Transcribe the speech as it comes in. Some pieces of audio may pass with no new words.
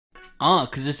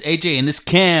Cause it's AJ and it's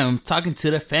Cam talking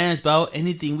to the fans about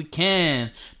anything we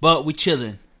can. But we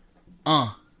chillin'.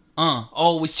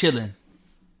 Always chillin'.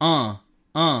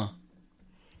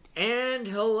 And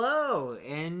hello,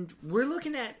 and we're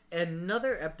looking at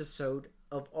another episode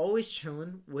of Always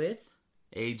Chillin' with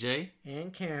AJ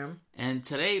and Cam. And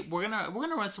today we're gonna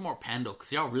run some more Pando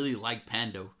because y'all really like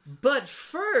Pando. But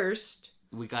first,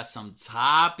 we got some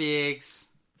topics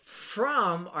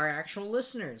from our actual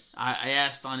listeners. I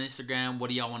asked on Instagram, what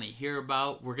do y'all want to hear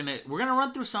about? We're gonna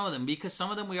run through some of them because some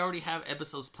of them we already have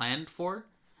episodes planned for.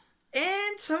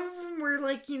 And some of them were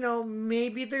like,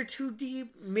 maybe they're too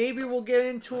deep. Maybe we'll get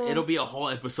into them. It'll be a whole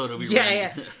episode of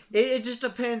Yeah. It just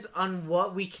depends on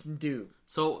what we can do.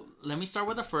 So, let me start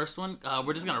with the first one.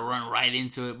 We're just going to run right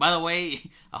into it. By the way,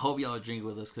 I hope y'all drink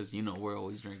with us because, we're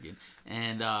always drinking.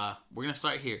 And we're going to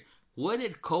start here. What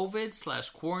did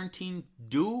COVID/quarantine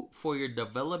do for your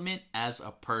development as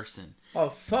a person? Oh,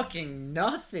 fucking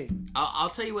nothing. I'll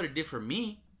tell you what it did for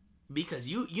me. Because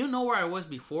you know where I was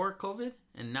before COVID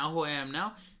and now who I am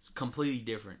now, it's completely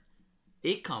different.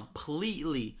 It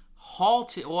completely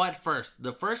halted. Well, at first,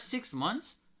 the first 6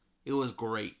 months, it was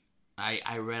great.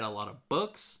 I read a lot of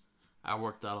books. I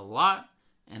worked out a lot.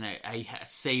 And I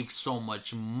saved so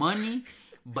much money.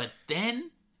 But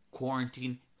then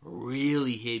quarantine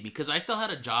really hit me. Because I still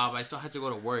had a job. I still had to go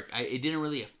to work. It didn't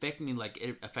really affect me like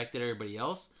it affected everybody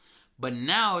else. But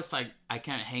now it's like I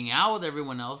can't hang out with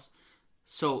everyone else.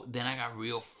 So then I got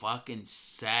real fucking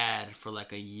sad for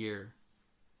like a year.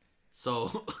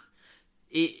 So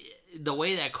the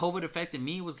way that COVID affected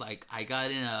me was like I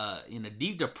got in a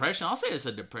deep depression. I'll say it's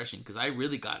a depression because I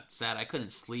really got sad. I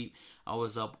couldn't sleep. I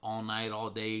was up all night,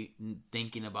 all day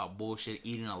thinking about bullshit,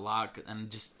 eating a lot, and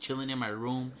just chilling in my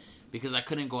room because I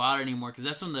couldn't go out anymore. Because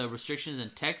that's when the restrictions in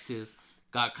Texas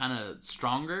got kind of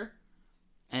stronger.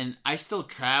 And I still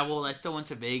traveled. I still went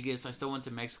to Vegas. I still went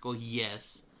to Mexico.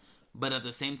 Yes. But at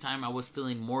the same time, I was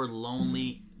feeling more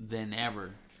lonely than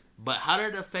ever. But how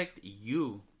did it affect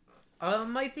you?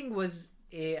 My thing was,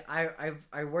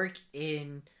 I work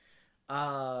in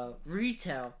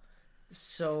retail,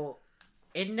 so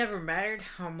it never mattered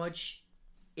how much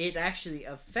it actually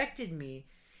affected me.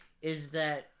 Is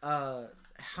that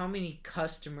how many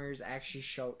customers actually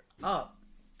showed up?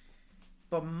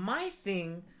 But my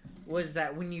thing was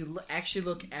that when you actually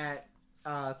look at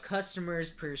customers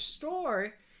per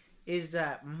store, is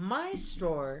that my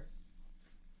store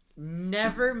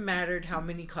never mattered how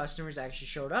many customers actually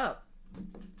showed up.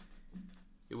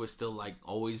 It was still like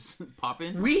always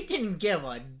popping? We didn't give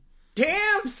a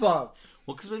damn fuck.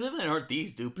 Well, because we live in the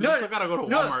Northeast, dude. People still gotta go to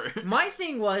Walmart. My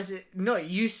thing was,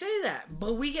 you say that,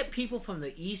 but we get people from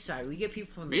the east side. We get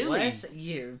people from the west side.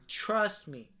 Yeah, trust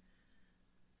me.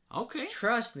 Okay.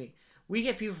 Trust me. We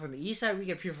get people from the east side. We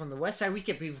get people from the west side. We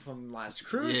get people from Las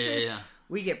Cruces. Yeah.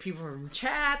 We get people from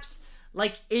Chaps.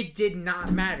 Like, it did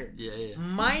not matter. Yeah.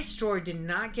 My store did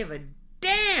not give a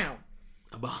damn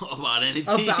about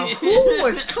anything. About who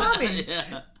was coming.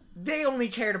 Yeah. They only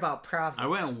cared about profits. I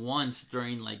went once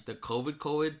during like the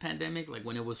COVID pandemic, like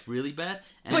when it was really bad.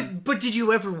 And but did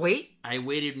you ever wait? I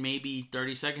waited maybe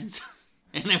 30 seconds,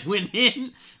 and I went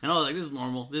in, and I was like, "This is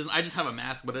normal. I just have a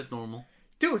mask, but it's normal."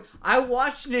 Dude, I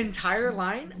watched an entire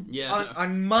line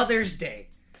on Mother's Day.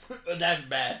 That's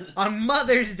bad. On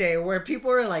Mother's Day, where people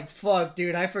are like, "Fuck,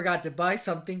 dude, I forgot to buy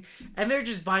something," and they're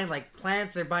just buying like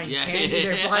plants, they're buying candy,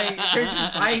 they're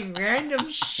just buying random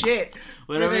shit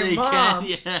whatever for their they mom.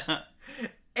 can. Yeah.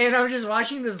 And I'm just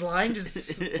watching this line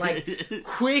just like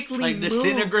quickly like move.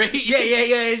 disintegrate. Yeah.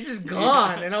 It's just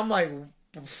gone, and I'm like,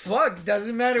 "Fuck,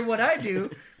 doesn't matter what I do."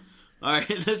 All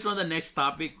right, let's run the next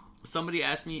topic. Somebody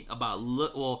asked me about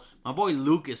my boy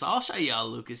Lucas. I'll shout you out,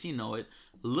 Lucas. You know it.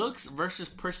 Looks versus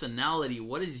personality.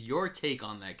 What is your take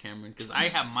on that, Cameron? Because I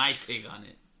have my take on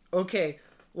it. Okay.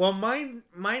 Well, mine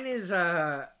is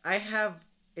I have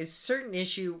a certain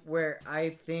issue where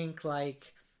I think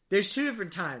like there's two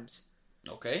different times.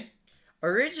 Okay.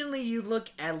 Originally, you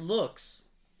look at looks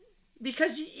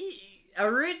because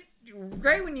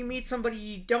right when you meet somebody,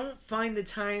 you don't find the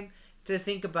time to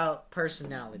think about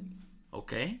personality.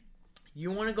 Okay.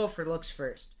 You want to go for looks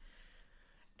first.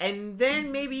 And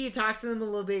then maybe you talk to them a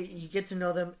little bit, you get to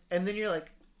know them, and then you're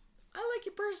like, I like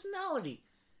your personality.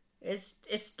 It's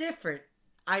different.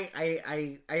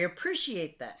 I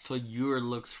appreciate that. So your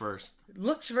looks first.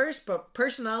 Looks first, but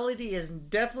personality is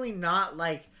definitely not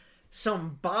like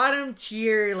some bottom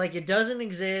tier, like it doesn't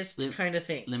exist kind of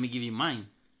thing. Let me give you mine.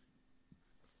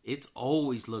 It's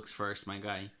always looks first, my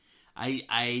guy.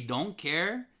 I don't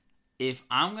care if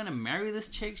I'm gonna marry this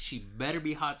chick, she better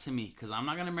be hot to me, because I'm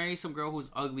not gonna marry some girl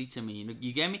who's ugly to me.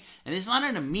 You get me? And it's not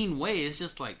in a mean way. It's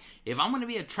just like, if I'm gonna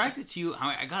be attracted to you,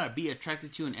 I gotta be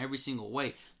attracted to you in every single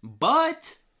way.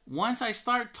 But once I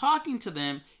start talking to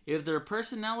them, if their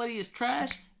personality is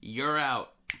trash, you're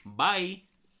out. Bye.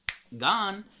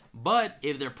 Gone. But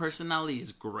if their personality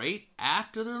is great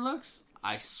after their looks,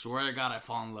 I swear to God, I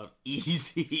fall in love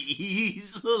easily.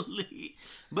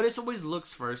 But it's always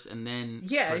looks first, and then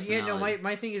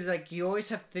my thing is, like, you always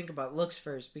have to think about looks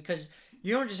first, because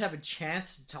you don't just have a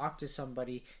chance to talk to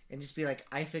somebody and just be like,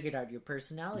 I figured out your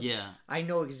personality. Yeah. I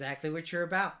know exactly what you're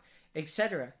about,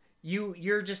 etc.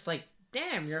 You're just like,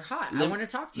 damn, you're hot. I want to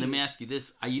talk to you. Let me ask you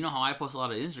this. You know how I post a lot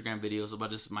of Instagram videos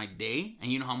about just my day,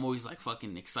 and you know how I'm always like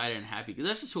fucking excited and happy, because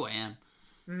that's just who I am.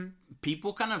 Mm-hmm.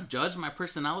 People kind of judge my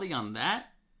personality on that.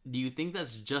 Do you think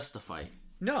that's justified?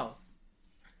 No.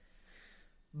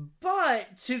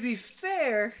 But to be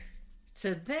fair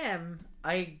to them,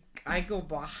 I go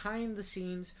behind the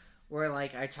scenes where,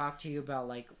 like, I talk to you about,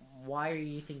 like, why are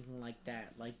you thinking like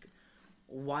that? Like,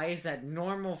 why is that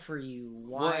normal for you?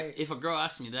 Why? Well, if a girl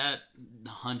asks me that,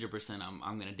 100%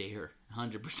 I'm gonna date her.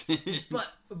 100%.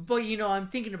 But you know, I'm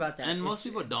thinking about that. And most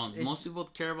people don't. Most people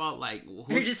care about, like,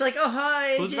 they're just like, oh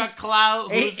hi, who's got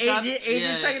clout?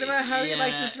 AJ's talking about how he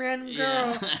likes this random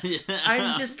girl. Yeah.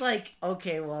 I'm just like,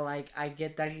 okay, well, like, I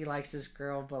get that he likes this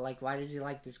girl, but, like, why does he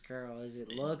like this girl? Is it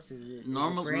looks? Is it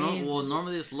brains?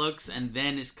 Normally it's looks, and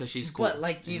then it's because she's cool. But,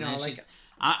 like, you know, like,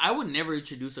 I would never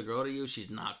introduce a girl to you.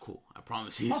 She's not cool. I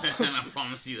promise you that. I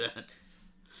promise you that.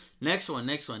 Next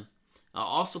one.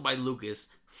 Also by Lucas.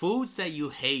 Foods that you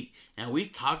hate. And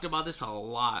we've talked about this a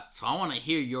lot. So I want to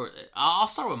hear your... I'll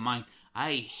start with mine.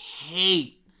 I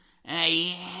hate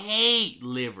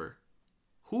liver.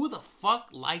 Who the fuck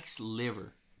likes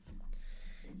liver?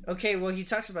 Okay, well, he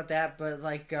talks about that. But,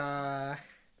 like,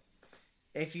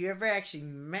 if you ever actually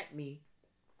met me,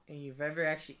 and you've ever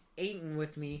actually eaten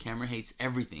with me... Cameron hates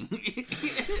everything.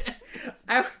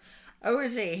 I would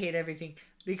say I hate everything,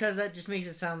 because that just makes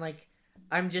it sound like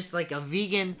I'm just like a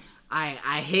vegan.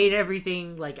 I hate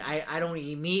everything. Like, I don't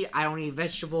eat meat. I don't eat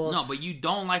vegetables. No, but you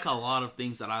don't like a lot of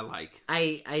things that I like.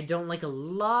 I don't like a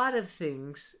lot of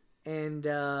things. And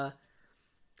I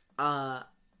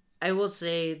will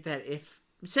say that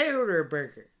say I order a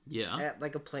burger. Yeah. At,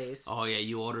 like, a place. Oh, yeah,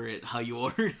 you order it how you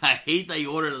order it. I hate that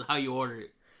you order it how you order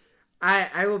it.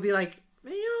 I will be like, you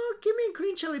know, give me a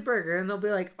green chili burger. And they'll be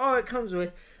like, oh, it comes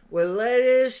with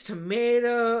lettuce,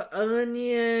 tomato,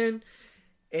 onion.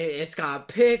 It's got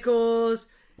pickles.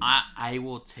 I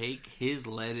will take his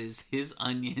lettuce, his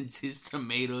onions, his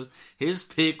tomatoes, his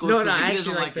pickles. No, I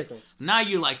actually like pickles. Now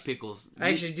you like pickles.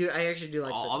 I actually do like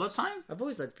pickles. All the time? I've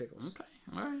always liked pickles. Okay,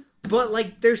 all right. But,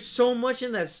 like, there's so much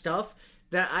in that stuff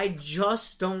that I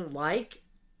just don't like,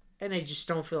 and I just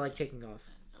don't feel like taking off.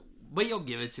 But you'll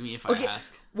give it to me if I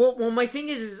ask. Well, my thing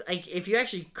is like, if you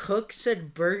actually cook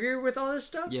said burger with all this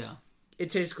stuff, yeah, it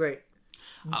tastes great.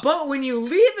 But when you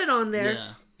leave it on there,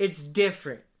 it's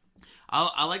different.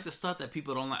 I like the stuff that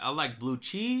people don't like. I like blue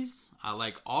cheese. I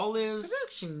like olives. I've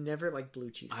actually never liked blue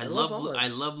cheese. I love olives. I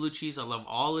love blue cheese. I love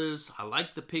olives. I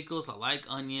like the pickles. I like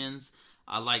onions.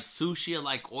 I like sushi. I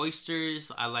like oysters.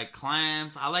 I like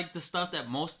clams. I like the stuff that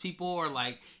most people are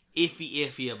like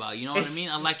iffy about. You know what I mean?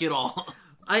 I like it all.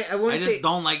 I just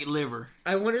don't like liver.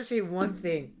 I want to say one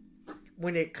thing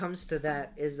when it comes to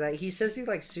that is that he says he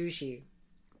likes sushi.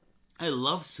 I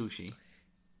love sushi.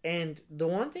 And the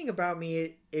one thing about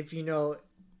me, if you know,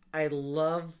 I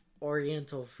love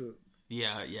Oriental food.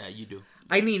 Yeah, you do.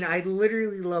 I mean, I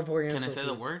literally love Oriental food. Can I say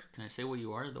the word? Can I say what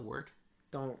you are, the word?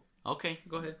 Don't. Okay,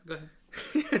 go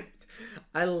ahead.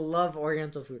 I love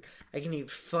Oriental food. I can eat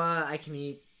pho. I can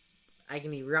eat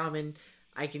ramen.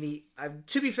 I can eat...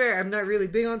 to be fair, I'm not really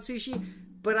big on sushi,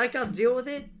 but I'll deal with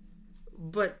it.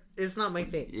 But it's not my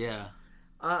thing. Yeah.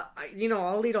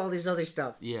 I'll eat all this other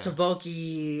stuff. Yeah.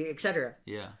 Tteokbokki, etc.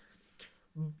 Yeah.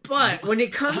 But when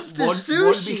it comes to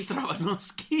sushi...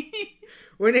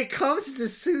 when it comes to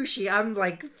sushi, I'm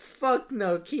like, fuck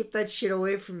no. Keep that shit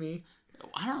away from me.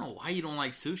 I don't know why you don't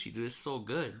like sushi, dude. It's so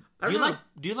good. Do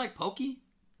you like poke?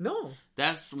 No.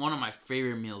 That's one of my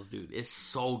favorite meals, dude. It's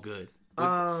so good.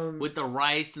 With the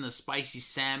rice and the spicy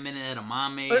salmon and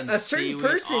edamame and a certain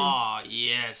person. Oh,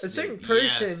 yes. A certain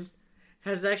person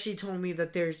has actually told me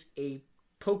that there's a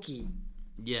poke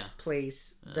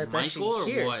place that's Michael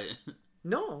actually here. Or what?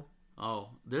 No. Oh,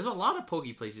 there's a lot of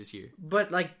poke places here. But,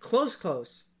 like,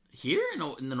 close. Here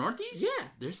in the Northeast? Yeah.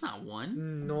 There's not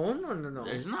one. No.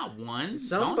 There's not one.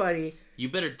 Somebody. You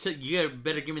better give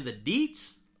me the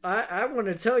deets. I want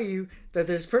to tell you that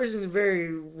this person is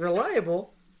very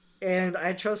reliable. and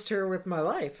I trust her with my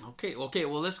life. Okay.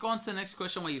 Well, let's go on to the next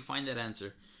question while you find that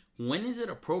answer. When is it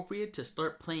appropriate to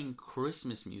start playing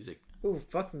Christmas music? Ooh,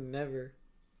 fucking never.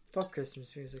 Fuck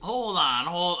Christmas music. Hold on.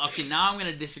 Okay, now I'm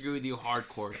gonna disagree with you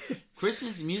hardcore.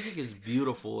 Christmas music is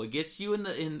beautiful. It gets you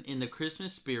in the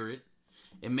Christmas spirit.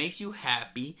 It makes you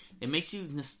happy. It makes you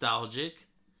nostalgic.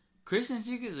 Christmas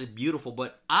music is beautiful,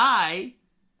 but I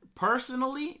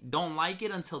personally don't like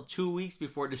it until 2 weeks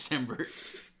before December.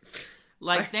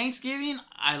 Like Thanksgiving,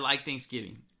 I like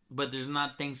Thanksgiving, but there's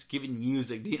not Thanksgiving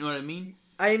music. Do you know what I mean?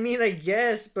 I mean, I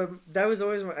guess, but that was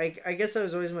always I guess that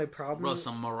was always my problem. Bro,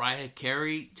 some Mariah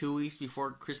Carey 2 weeks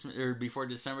before Christmas or before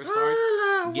December starts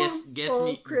gets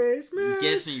me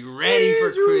ready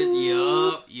for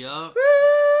Christmas. Yup. You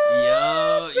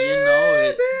know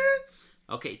it.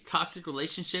 Okay, toxic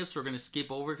relationships. We're gonna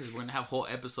skip over because we're gonna have a whole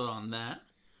episode on that.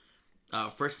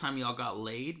 First time y'all got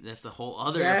laid. That's a whole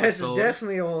other episode. That's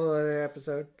definitely a whole other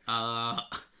episode.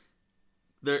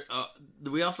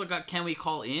 We also got Can We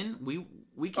Call In?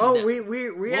 We can. Oh,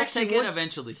 we'll actually take it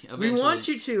eventually. We want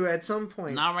you to at some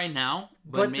point. Not right now,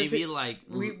 but maybe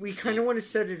we kind of want to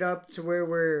set it up to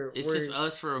where it's just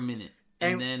us for a minute,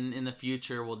 and then in the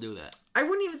future we'll do that. I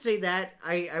wouldn't even say that.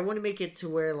 I want to make it to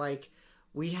where like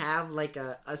we have like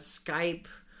a Skype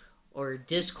or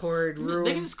Discord room.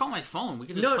 They can just call my phone. We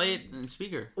can just play it in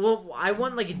speaker. Well, I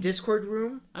want like a Discord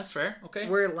room. That's fair. Okay.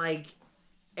 Where like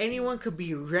anyone could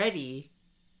be ready,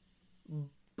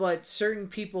 but certain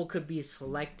people could be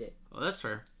selected. Well, that's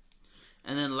fair.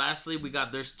 And then lastly, we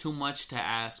got There's Too Much to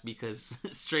Ask, because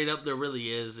straight up there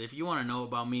really is. If you want to know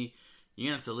about me, you're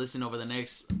going to have to listen over the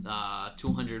next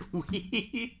 200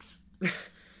 weeks.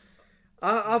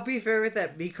 I'll be fair with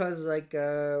that because like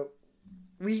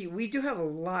we do have a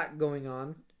lot going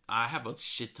on. I have a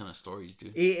shit ton of stories,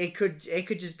 dude. It could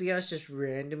just be us just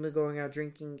randomly going out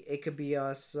drinking. It could be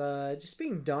us just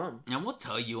being dumb. And we'll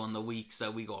tell you on the weeks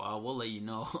that we go out. We'll let you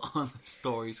know on the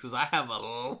stories because I have a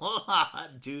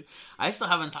lot, dude. I still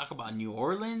haven't talked about New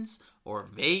Orleans or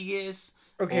Vegas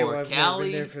or I've Cali. never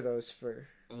been there for those for.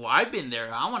 Well, I've been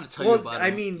there. I want to tell you about it.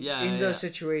 I mean, those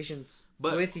situations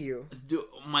with you. Dude,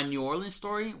 my New Orleans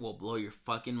story will blow your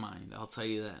fucking mind. I'll tell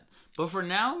you that. But for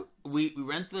now, we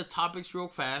ran through the topics real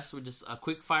fast with just a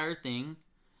quick fire thing.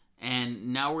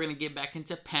 And now we're going to get back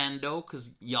into Pando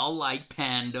because y'all like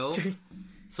Pando.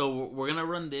 So we're going to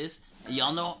run this.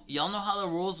 Y'all know how the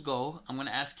rules go. I'm going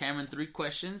to ask Cameron 3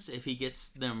 questions. If he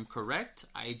gets them correct,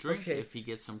 I drink. Okay. If he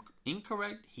gets them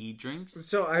incorrect, he drinks.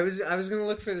 So I was going to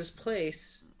look for this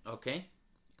place. Okay.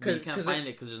 You can't find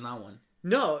it because there's not one.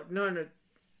 No.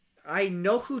 I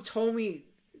know who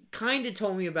kind of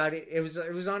told me about it. It was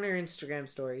on her Instagram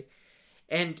story.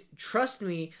 And trust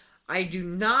me, I do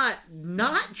not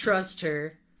trust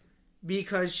her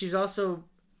because she's also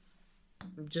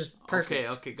just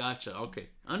perfect. Okay, gotcha. Okay,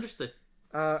 understood.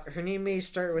 Her name may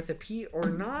start with a P or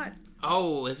not.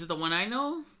 Oh, is it the one I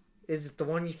know? Is it the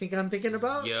one you think I'm thinking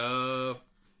about? Yup.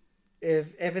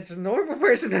 If it's a normal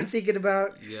person I'm thinking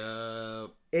about,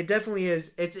 yup. It definitely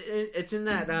is. It's in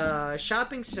that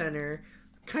shopping center,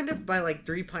 kind of by like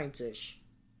 3 Pints ish.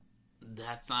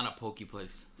 That's not a pokey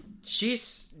place. She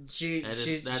said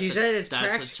it's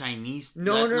that's a Chinese.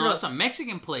 No, it's a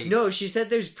Mexican place. No, she said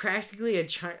there's practically a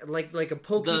like a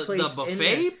pokey place. The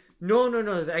buffet.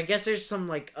 No. I guess there's some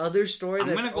like other store.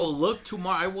 I'm gonna go look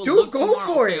tomorrow. I will. Dude, go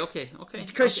for it. Okay.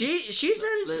 Because she said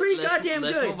it's pretty goddamn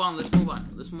good. Let's move on.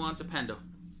 Let's move on to Pando.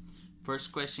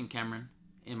 First question, Cameron.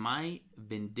 Am I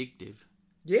vindictive?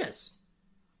 Yes.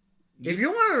 If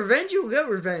you want revenge, you'll get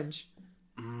revenge.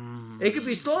 It could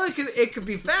be slow. It could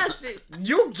be fast.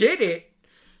 You'll get it.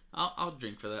 I'll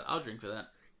drink for that.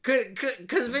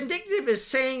 Because vindictive is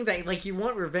saying that like you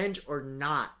want revenge or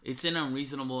not. It's an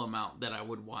unreasonable amount that I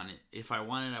would want it. If I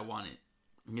want it, I want it.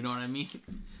 You know what I mean?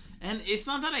 And it's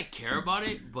not that I care about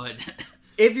it, but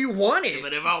if you want it,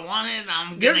 but if I want it,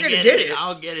 I'm gonna get it.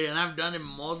 I'll get it, and I've done it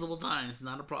multiple times.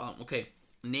 Not a problem. Okay,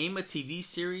 name a TV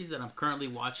series that I'm currently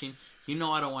watching. You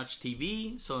know I don't watch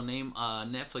TV, so name a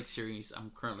Netflix series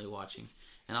I'm currently watching.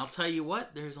 And I'll tell you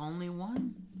what, there's only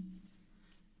one.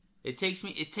 It takes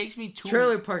me 2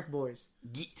 Trailer Park Boys.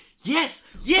 Yes!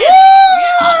 Cheers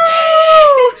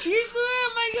to that,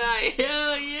 my guy!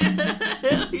 Hell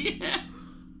yeah!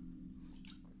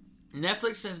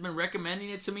 Netflix has been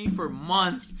recommending it to me for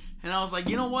months, and I was like,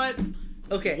 you know what?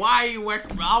 Okay. Why are you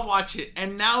I'll watch it.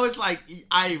 And now it's like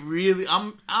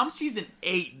I'm season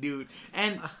 8, dude.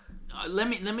 And let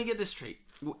me get this straight.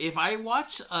 If I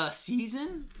watch a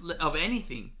season of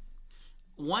anything,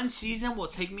 one season will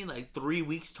take me like 3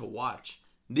 weeks to watch.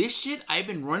 This shit I've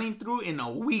been running through in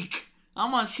a week.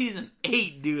 I'm on season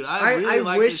 8, dude. I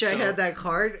like wish this I show. had that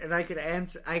card and I could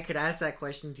ask that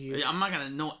question to you. I'm not gonna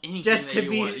know anything. Just that to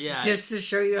you be, want. Yeah. just to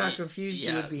show you how confused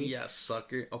you would be. Yeah,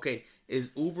 sucker. Okay,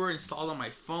 is Uber installed on my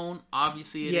phone?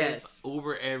 Obviously it is.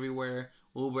 Uber everywhere.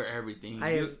 Uber everything.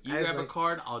 You grab a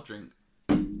card, I'll drink.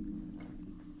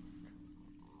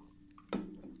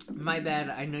 My bad.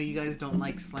 I know you guys don't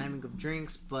like slamming of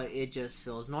drinks, but it just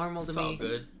feels normal to me. It's all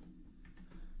good.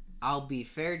 I'll be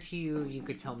fair to you. You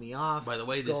could tell me off. By the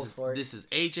way, this is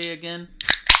AJ again.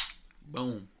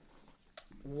 Boom.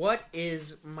 What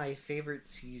is my favorite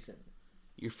season?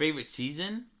 Your favorite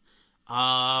season?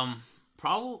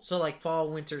 Probably. So like fall,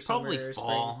 winter, summer, probably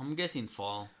fall. spring. I'm guessing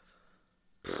fall.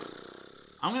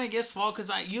 I'm gonna guess fall because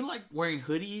you like wearing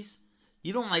hoodies.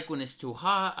 You don't like when it's too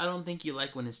hot. I don't think you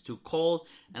like when it's too cold.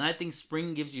 And I think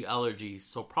spring gives you allergies.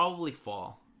 So probably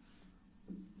fall.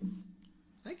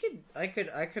 I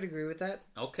could agree with that.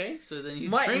 Okay, so then you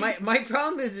my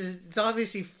problem is it's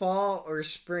obviously fall or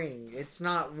spring. It's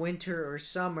not winter or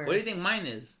summer. What do you think mine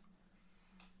is?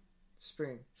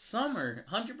 Spring. Summer,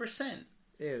 100%.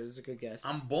 Yeah, it was a good guess.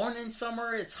 I'm born in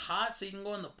summer. It's hot, so you can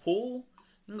go in the pool.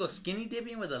 You can go skinny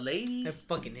dipping with the ladies. I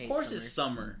fucking hate summer. Of course it's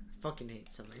summer. Fucking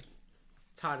hate summer.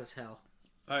 It's hot as hell.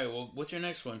 Alright, well, what's your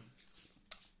next one?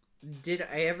 Did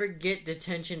I ever get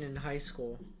detention in high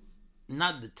school?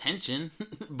 Not detention,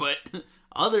 but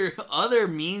other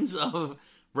means of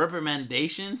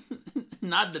reprimandation.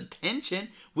 Not detention.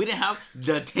 We didn't have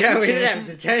detention. Yeah, we didn't have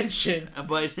detention.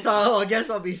 But so I guess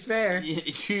I'll be fair.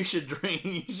 You should drink.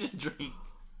 You should drink.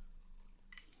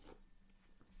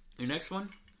 Your next one?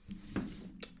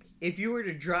 If you were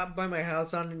to drop by my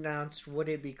house unannounced, would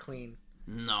it be clean?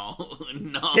 No.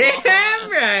 Damn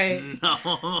right.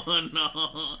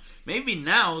 No. Maybe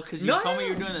now because you told me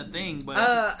you're doing a thing, but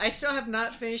I still have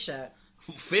not finished that.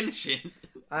 Finish it.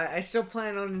 I still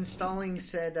plan on installing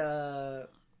said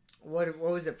what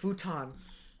was it, futon.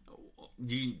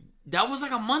 That was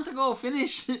like a month ago.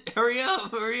 Finish. Hurry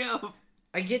up.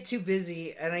 I get too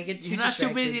busy and I get too distracted. You're not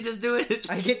too busy, just do it.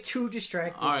 I get too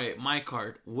distracted. Alright, my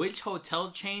card. Which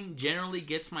hotel chain generally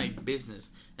gets my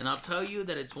business? And I'll tell you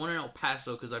that it's one in El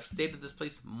Paso because I've stayed at this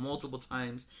place multiple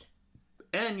times.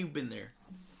 And you've been there.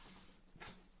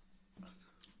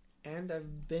 And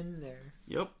I've been there.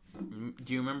 Yep.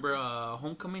 Do you remember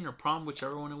homecoming or prom,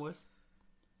 whichever one it was?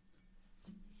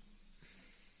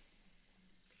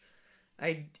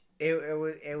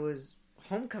 It was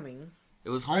homecoming. It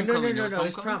was homecoming. No. It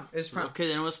was prom. Okay,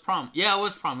 then it was prom. Yeah, it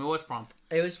was prom. It was prom.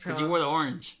 Because you wore the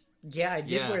orange. Yeah, I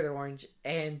did wear the orange.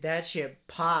 And that shit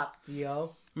popped,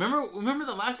 yo. Remember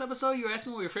the last episode you were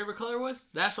asking what your favorite color was?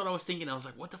 That's what I was thinking. I was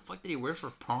like, what the fuck did he wear for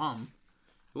prom?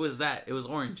 It was that. It was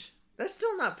orange. That's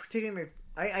still not particularly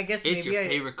I guess it's your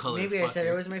favorite color. Maybe I said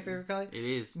it was my favorite color. It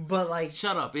is. But like...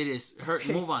 Shut up. It is.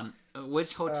 Okay. Move on.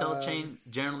 Which hotel chain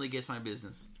generally gets my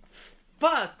business?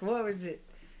 Fuck! What was it?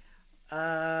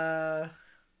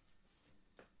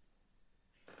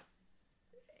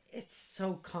 It's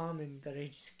so common that I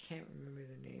just can't remember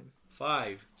the name.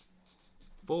 5,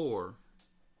 4,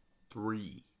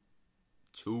 3,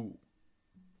 2.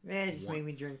 Man, it just made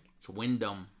me drink. It's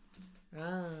Wyndham.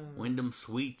 Oh. Wyndham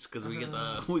Suites because we get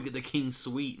the King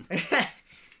Suite.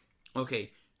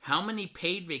 Okay, how many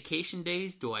paid vacation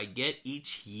days do I get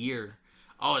each year?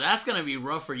 Oh, that's gonna be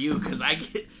rough for you because I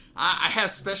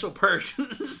have special perks.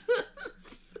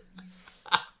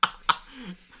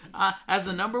 As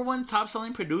the number one top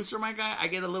selling producer, my guy, I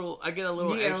get a little extra. I get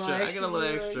a little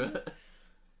extra.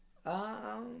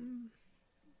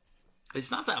 It's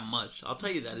not that much. I'll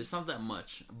tell you that. It's not that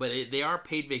much. But they are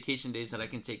paid vacation days that I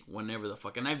can take whenever the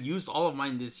fuck. And I've used all of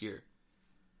mine this year.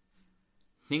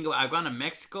 Think about I've gone to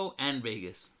Mexico and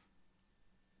Vegas.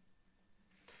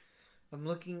 I'm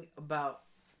looking about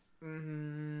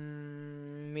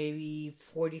maybe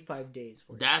 45 days.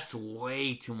 That's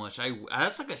way too much.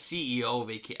 That's like a CEO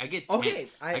vacation. I get 10,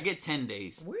 I get 10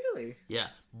 days. Really? Yeah.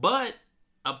 But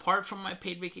apart from my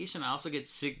paid vacation, I also get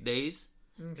sick days.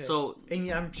 Okay. So, and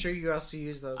I'm sure you also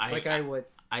use those, I would.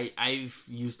 I've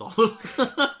used all of them.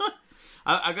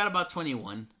 I got about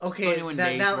 21. Okay, 21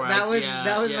 days that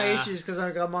was my issues because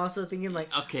I'm also thinking like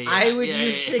okay, I would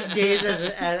use sick days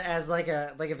as like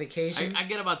a vacation. I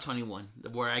get about 21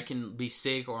 where I can be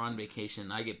sick or on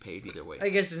vacation. I get paid either way. I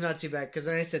guess it's not too bad because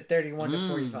then I said 31 to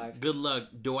 45. Good luck.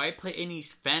 Do I play any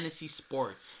fantasy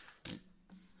sports?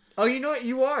 Oh, you know what?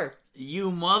 You are. You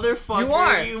motherfucker. You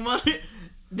are. You mother.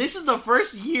 This is the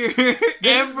first year ever.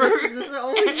 This is the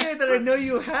only year that I know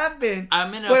you have been.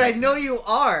 But I know you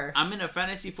are. I'm in a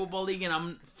fantasy football league and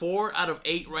I'm 4 out of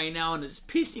 8 right now, and it's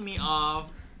pissing me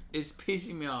off.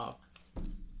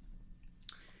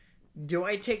 Do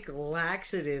I take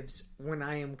laxatives when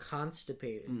I am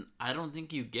constipated? I don't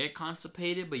think you get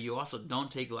constipated, but you also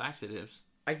don't take laxatives.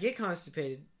 I get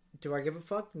constipated. Do I give a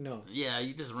fuck? No. Yeah,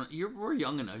 you just run. We're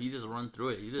young enough. You just run through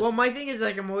it. You just, well, my thing is,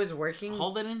 like, I'm always working.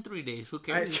 Hold it in 3 days. Who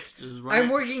cares? Just run I'm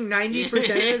working 90%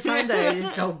 of the time that I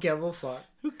just don't give a fuck.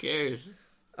 Who cares?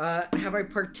 Have I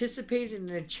participated in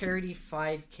a charity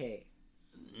 5K?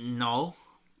 No.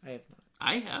 I have not.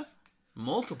 I have.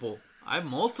 Multiple. I have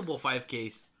multiple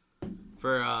 5Ks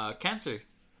for cancer.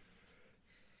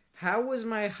 How was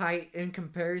my height in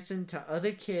comparison to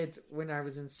other kids when I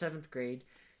was in 7th grade?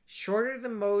 Shorter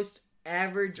than most,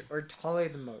 average, or taller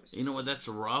than most? You know what? That's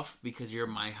rough because you're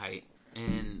my height.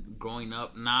 And growing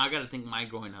up, I gotta think my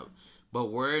growing up.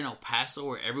 But we're in El Paso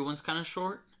where everyone's kind of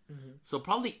short. Mm-hmm. So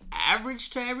probably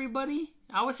average to everybody.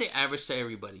 I would say average to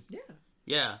everybody. Yeah.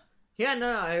 Yeah. Yeah,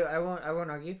 no, I won't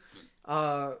argue.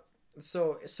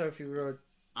 So if you wrote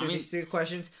these 3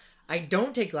 questions, I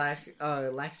don't take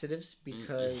laxatives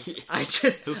because I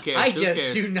just who cares? I Who just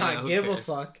cares? do not Yeah, give cares? a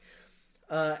fuck.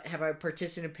 Have I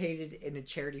participated in a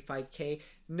charity 5K?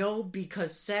 No,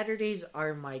 because Saturdays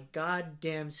are my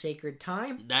goddamn sacred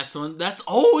time. That's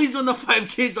always when the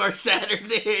 5Ks are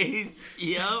Saturdays.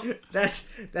 Yep. That's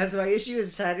my issue.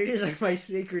 Is Saturdays are my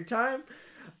sacred time.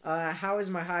 How is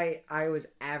my height? I was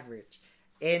average,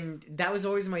 and that was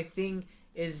always my thing.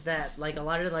 Is that like a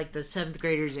lot of like the 7th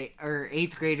graders or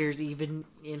 8th graders, even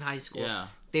in high school,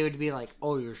 they would be like,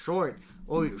 "Oh, you're short.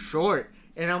 Oh, you're short,"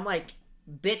 and I'm like,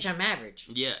 bitch, I'm average.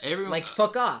 Yeah, everyone like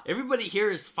fuck off. Everybody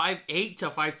here is 5'8" to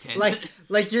 5'10".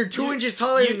 Like you're 2 inches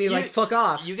taller than me. Like fuck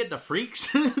off. You get the freaks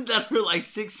that are like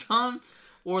 6 some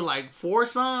or like 4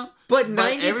 some. But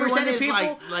 90% of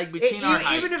people like between our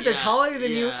height. Even if they're taller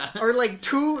than you, are like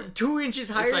two inches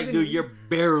higher. It's like, than dude, you. you're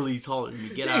barely taller than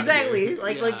me. Get out exactly. of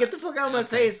here. Like get the fuck out of my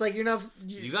face. Like you're not.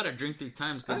 You gotta drink 3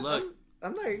 times. Good luck.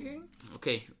 I'm not arguing.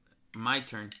 Okay, my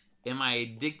turn. Am I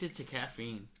addicted to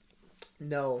caffeine?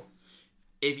 No.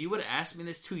 If you would have asked me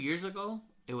this 2 years ago,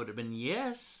 it would have been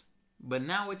yes. But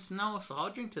now it's no, so I'll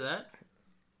drink to that.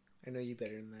 I know you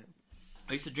better than that.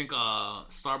 I used to drink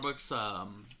Starbucks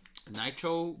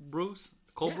nitro brews,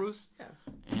 cold brews. Yeah.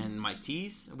 And my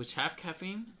teas, which have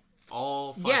caffeine,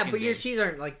 all fucking yeah, but day. your teas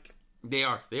aren't like... They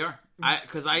are.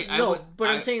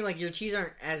 I'm saying like your teas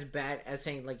aren't as bad as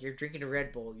saying like you're drinking a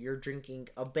Red Bull, you're drinking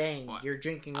a Bang, you're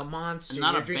drinking a Monster.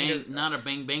 Not a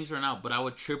Bang. Bangs right now, but I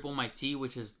would triple my tea,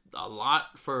 which is a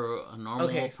lot for a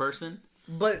normal person.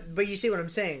 But you see what I'm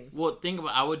saying? Well, think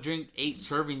about I would drink 8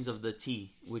 servings of the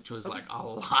tea, which was like a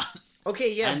lot.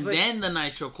 Okay, yeah, and then the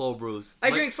nitro cold brews.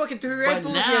 I drank fucking 3 Red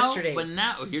Bulls yesterday. But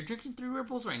now you're drinking 3 Red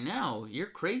Bulls right now. You're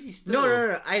crazy still.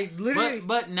 No. I literally.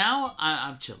 But now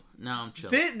I'm chill. Now I'm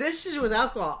chill. This is with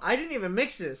alcohol. I didn't even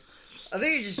mix this. I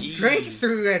think you just drank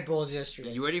 3 Red Bulls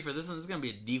yesterday. You ready for this one? This is gonna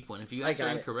be a deep one. If you answer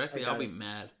incorrectly, I'll be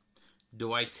mad.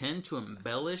 Do I tend to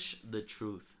embellish the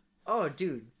truth? Oh,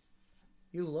 dude,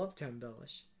 you love to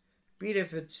embellish. Be it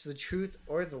if it's the truth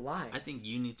or the lie. I think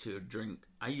you need to drink.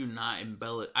 I do not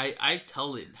embellish. I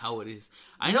tell it how it is.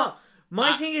 I know.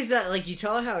 My thing is that like you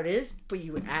tell it how it is, but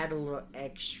you add a little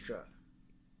extra.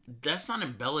 That's not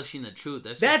embellishing the truth.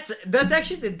 That's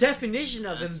actually the definition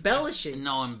of embellishing.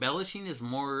 No, embellishing is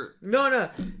more. No.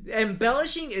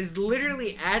 Embellishing is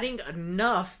literally adding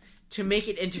enough to make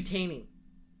it entertaining.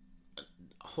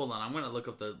 Hold on, I'm gonna look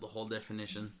up the whole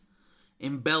definition.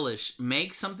 Embellish.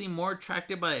 Make something more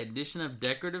attractive by the addition of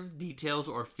decorative details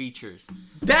or features.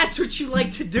 That's what you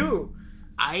like to do.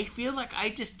 I feel like I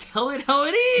just tell it how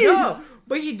it is. No,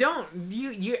 but you don't.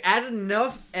 You add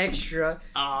enough extra.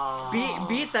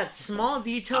 Be it that small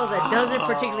detail that doesn't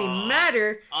particularly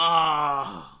matter,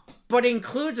 but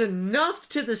includes enough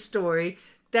to the story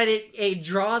that it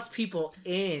draws people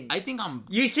in. I think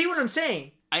You see what I'm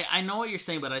saying? I know what you're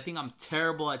saying, but I think I'm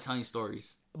terrible at telling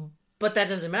stories. But that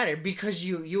doesn't matter because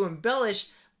you embellish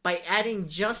by adding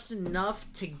just enough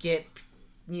to get,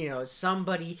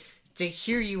 somebody to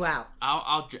hear you out.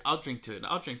 I'll drink to it.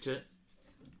 I'll drink to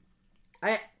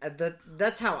it.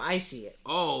 That's how I see it.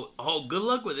 Oh, good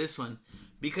luck with this one,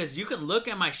 because you can look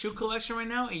at my shoe collection right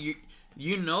now, and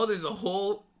you know there's a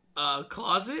whole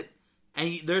closet,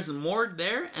 and there's more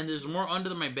there, and there's more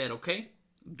under my bed. Okay,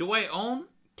 do I own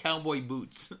cowboy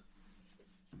boots?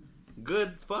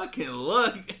 Good fucking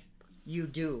luck. You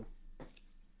do.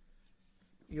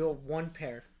 You have 1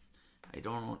 pair. I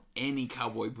don't own any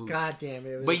cowboy boots. God damn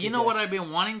it. But you know what I've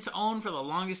been wanting to own for the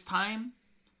longest time?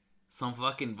 Some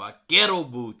fucking vaquero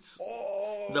boots.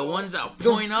 Oh, the ones that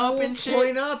point up and shit.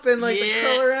 Point up and like the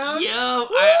curl around? Yeah.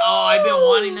 I've been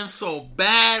wanting them so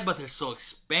bad, but they're so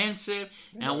expensive.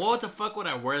 And what the fuck would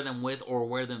I wear them with or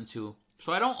wear them to?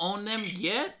 So I don't own them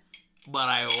yet, but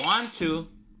I want to.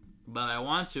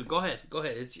 Go ahead.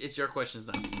 It's your questions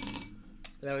now.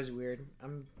 That was weird.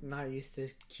 I'm not used to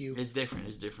Q. It's different.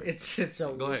 It's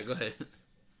so Go weird.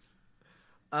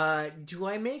 ahead. Do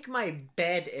I make my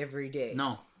bed every day?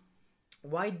 No.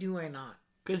 Why do I not?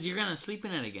 Because you're gonna sleep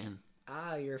in it again.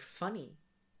 Ah, you're funny.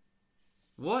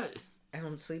 What? I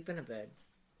don't sleep in a bed.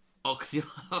 Oh, because you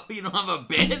don't have a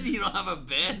bed? You don't have a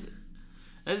bed?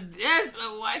 That's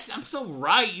why I'm so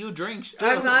right. You drink still.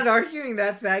 I'm not arguing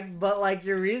that fact, but like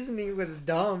your reasoning was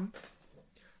dumb.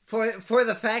 For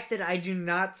the fact that I do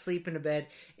not sleep in a bed.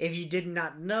 If you did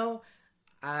not know,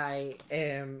 I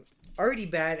am already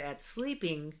bad at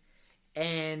sleeping,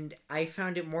 and I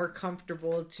found it more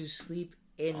comfortable to sleep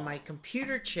in my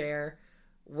computer chair,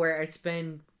 where I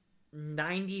spend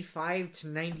 95 to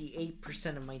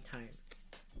 98% of my time.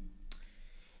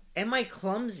 Am I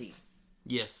clumsy?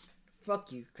 Yes.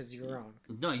 Fuck you, because you're wrong.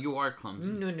 No, you are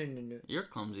clumsy. No. You're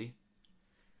clumsy.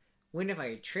 When have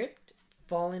I tripped,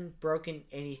 fallen, broken,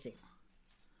 anything?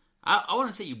 I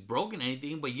wouldn't say you've broken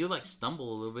anything, but you like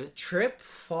stumble a little bit. Trip,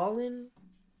 fallen?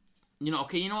 You know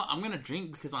what? I'm going to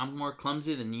drink because I'm more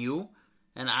clumsy than you,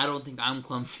 and I don't think I'm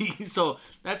clumsy, so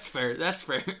that's fair.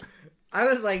 I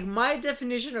was like, my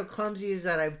definition of clumsy is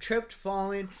that I've tripped,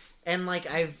 fallen, and like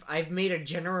I've made a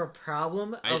general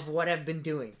problem of what I've been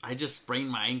doing. I just sprained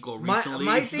my ankle recently.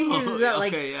 My thing is that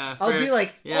like I'll be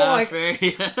like, fair.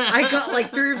 I got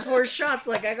like 3 or 4 shots.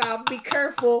 Like I gotta be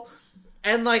careful,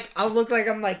 and like I'll look like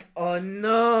I'm like, oh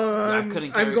no,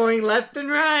 I'm going left and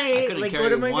right. I couldn't like carry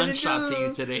what am I one gonna shot do? to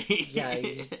you today. Yeah,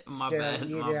 my bad.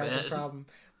 You have a problem,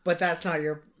 but that's not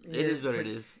your. It is what it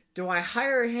is. Do I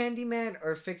hire a handyman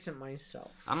or fix it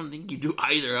myself? I don't think you do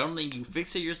either. I don't think you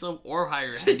fix it yourself or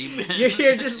hire a handyman.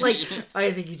 You're just like,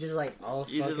 I think you just like, oh,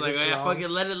 you're fuck just it, like, it's oh, yeah, wrong. fuck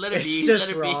it, let it It's be, just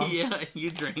let it wrong. be. Yeah,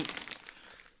 you drink.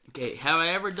 Okay, have I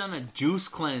ever done a juice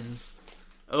cleanse?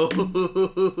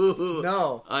 Oh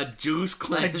No, a juice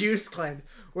cleanse. a juice cleanse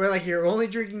where like you're only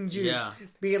drinking juice, Yeah.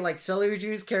 be it like celery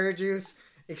juice, carrot juice,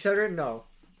 etc. No,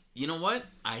 You know what?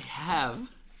 I have,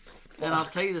 and I'll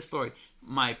tell you the story.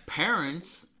 My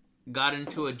parents got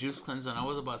into a juice cleanse when I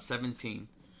was about 17,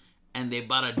 and they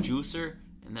bought a juicer,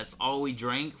 and that's all we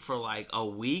drank for like a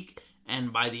week.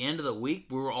 And by the end of the week,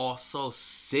 we were all so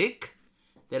sick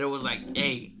that it was like,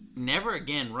 hey, never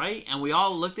again, right? And we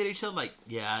all looked at each other like,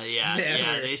 yeah,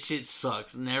 this shit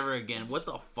sucks. Never again. What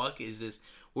the fuck is this?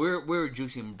 We were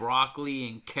juicing broccoli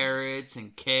and carrots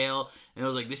and kale, and it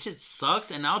was like, this shit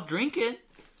sucks, and I'll drink it.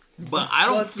 But I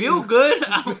don't feel good.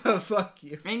 Fuck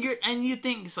you. And you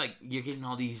think it's like you're getting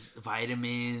all these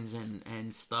vitamins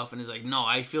and stuff, and it's like, no,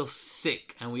 I feel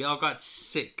sick, and we all got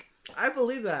sick. I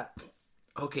believe that.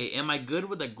 Okay, am I good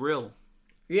with a grill?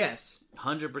 Yes.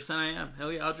 100% I am.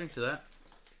 Hell yeah, I'll drink to that.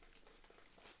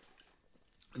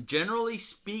 Generally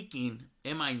speaking,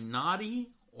 am I naughty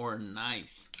or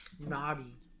nice?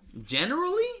 Naughty.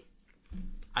 Generally?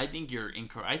 I think you're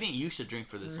incorrect. I think you should drink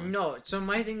for this one. No, so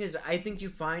my thing is, I think you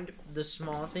find the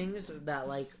small things that,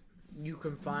 like, you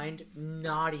can find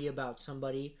naughty about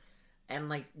somebody, and,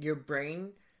 like, your brain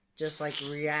just, like,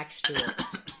 reacts to it.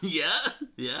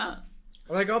 Yeah.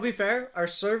 Like, I'll be fair, our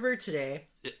server today...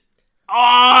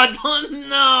 Oh,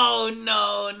 no.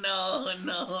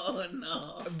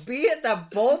 Be it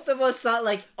that both of us thought,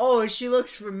 like, oh, she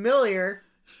looks familiar...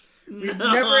 We've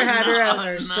never had her as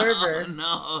our server.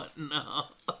 No.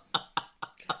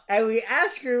 And we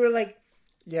ask her, we're like,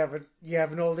 you have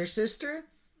an older sister?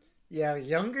 You have a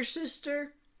younger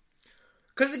sister?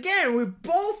 Because again, we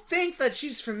both think that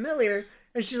she's familiar.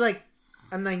 And she's like,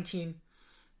 I'm 19.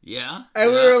 Yeah. And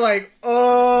we were like,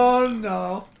 oh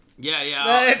no. Yeah.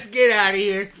 Let's get out of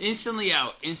here. Instantly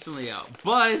out.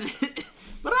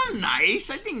 But I'm nice.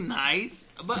 I think nice.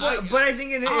 But I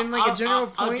think in like a general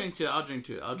point... I'll drink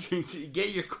to it. Get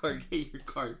your card.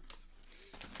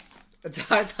 I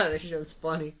thought that shit was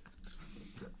funny.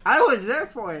 I was there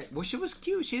for it. Well, she was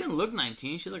cute. She didn't look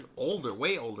 19. She looked older.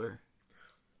 Way older.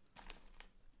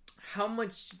 How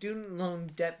much student loan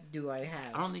debt do I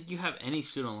have? I don't think you have any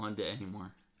student loan debt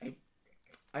anymore.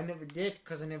 I never did,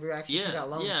 because I never actually took out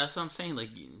loans. Yeah, that's what I'm saying. Like,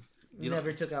 you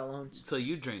never took out loans. So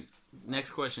you drink. Next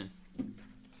question.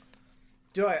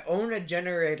 Do I own a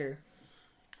generator?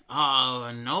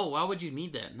 No. Why would you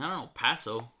need that? Not in El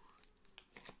Paso.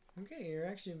 Okay, you're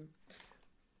actually...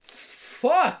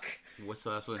 Fuck! What's the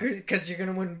last one? Because you're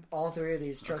going to win all 3 of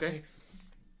these, trust me.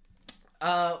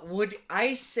 Would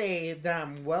I say that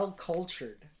I'm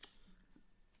well-cultured?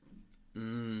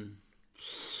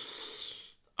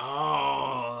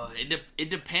 Oh, it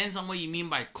depends on what you mean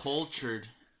by cultured.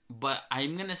 But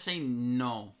I'm going to say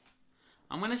no.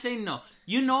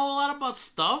 You know a lot about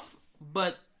stuff,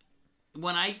 but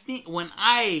when I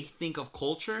think of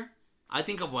culture, I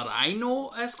think of what I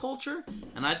know as culture,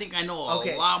 and I think I know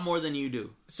a lot more than you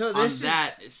do. So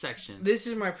section. This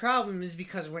is my problem, is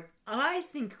because when I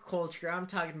think culture, I'm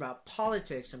talking about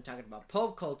politics, I'm talking about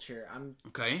pop culture,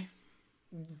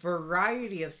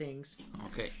 variety of things.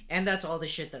 Okay. And that's all the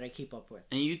shit that I keep up with.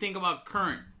 And you think about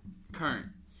current.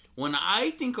 When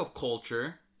I think of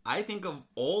culture, I think of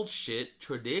old shit,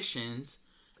 traditions,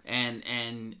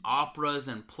 and operas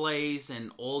and plays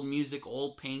and old music,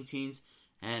 old paintings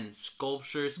and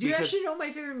sculptures. Do you actually know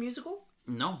my favorite musical?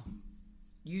 No.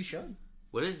 You should.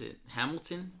 What is it?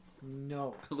 Hamilton?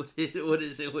 No. What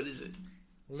is it?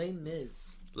 Les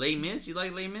Mis. Les Mis? You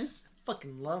like Les Mis?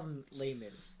 Fucking love Les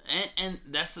Mis. And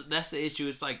that's the issue.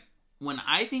 It's like, when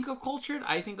I think of culture,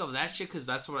 I think of that shit because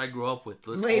that's what I grew up with.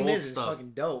 Les Mis is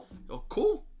fucking dope. Oh,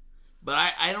 cool.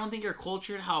 But I don't think you're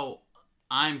cultured how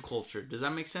I'm cultured. Does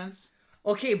that make sense?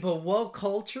 Okay, but well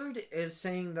cultured is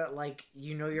saying that, like,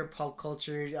 you know, your pop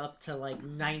culture up to like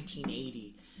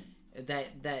 1980.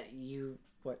 That you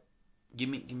what? Give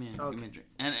me a drink.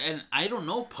 And I don't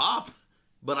know pop,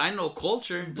 but I know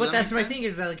culture. But that's my thing,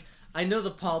 is that, like, I know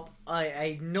the pop.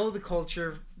 I know the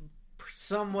culture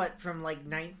somewhat from like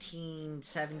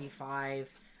 1975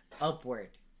 upward.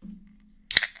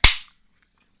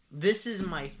 This is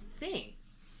my thing.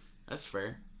 That's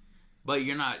fair. But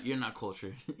you're not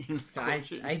cultured.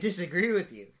 I disagree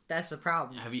with you. That's the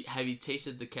problem. Have you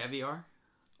tasted the caviar?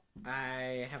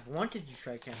 I have wanted to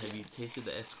try caviar. Have you tasted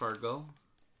the escargot?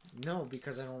 No,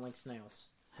 because I don't like snails.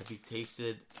 Have you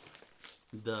tasted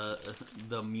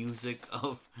the music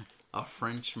of a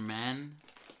French man?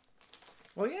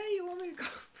 Well, yeah, you want me to go?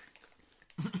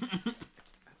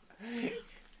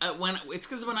 It's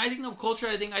because when I think of culture,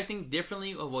 I think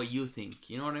differently of what you think.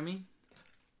 You know what I mean?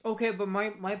 Okay, but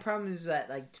my problem is that,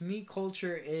 like, to me,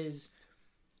 culture is...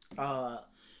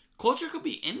 Culture could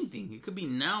be anything. It could be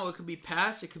now, it could be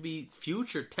past, it could be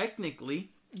future, technically.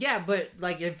 Yeah, but,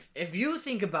 like, if you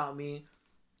think about me,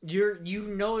 you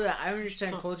know that I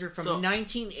understand culture from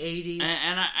 1980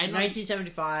 and I know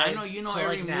 1975. I know you know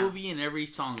every movie and every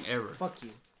song ever. Fuck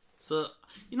you. So,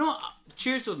 you know,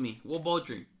 cheers with me. We'll both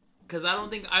drink. Because I don't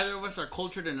think either of us are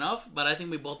cultured enough, but I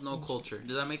think we both know culture.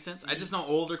 Does that make sense? I just know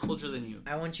older culture than you.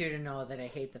 I want you to know that I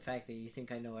hate the fact that you think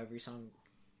I know every song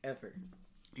ever.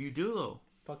 You do, though.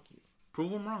 Fuck you.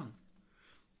 Prove them wrong.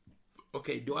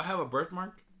 Okay, do I have a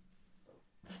birthmark?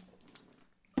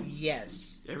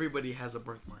 Yes. Everybody has a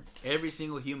birthmark. Every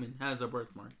single human has a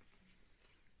birthmark.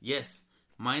 Yes.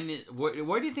 Mine is...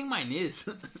 Where do you think mine is?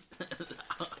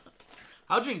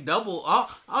 I'll drink double.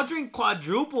 I'll drink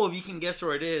quadruple if you can guess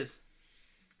where it is.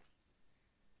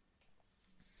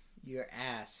 Your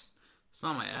ass. It's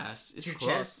not my ass. It's your close.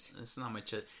 chest. It's not my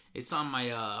chest. It's on my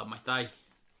my thigh.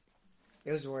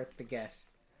 It was worth the guess.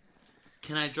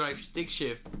 Can I drive stick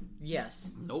shift? Yes.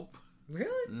 Nope.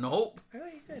 Really? Nope. I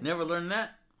thought you could. Never learned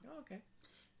that. Oh, okay.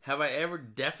 Have I ever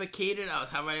defecated?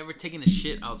 Have I ever taken a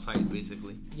shit outside,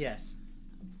 basically? Yes.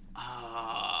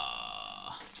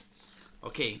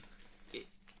 Okay.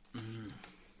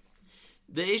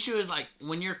 The issue is, like,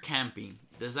 when you're camping,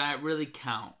 does that really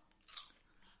count?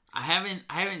 I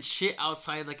haven't shit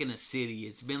outside, like, in a city.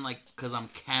 It's been, like, because I'm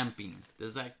camping.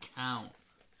 Does that count?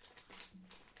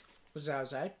 Was it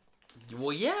outside?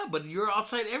 Well, yeah, but you're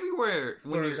outside everywhere.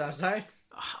 Where was outside?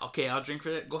 Okay, I'll drink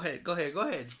for that. Go ahead.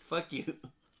 Fuck you.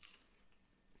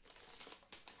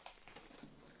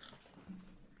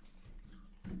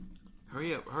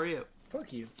 Hurry up.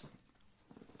 Fuck you.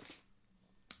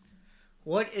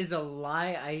 What is a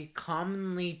lie I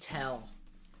commonly tell?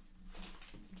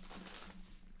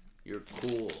 You're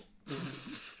cool.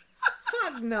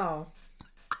 Fuck no.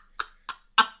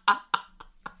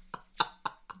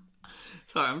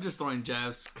 Sorry, I'm just throwing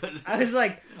jabs. Cause I was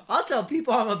like, I'll tell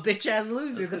people I'm a bitch ass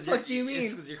loser. The fuck do you mean?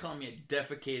 It's because you're calling me a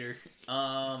defecator.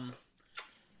 A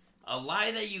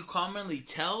lie that you commonly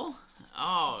tell?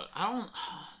 Oh, I don't...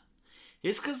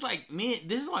 It's because, like,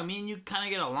 this is why me and you kind of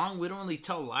get along. We don't really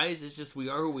tell lies. It's just we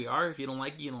are who we are. If you don't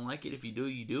like it, you don't like it. If you do,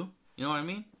 you do. You know what I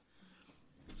mean?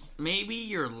 Maybe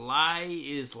your lie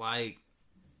is, like,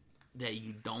 that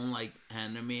you don't like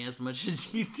anime as much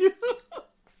as you do.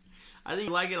 I think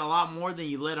you like it a lot more than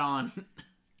you let on.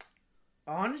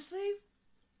 Honestly,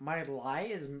 my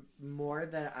lie is more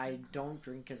that I don't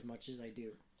drink as much as I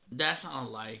do. That's not a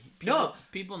lie.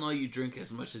 People know you drink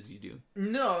as much as you do.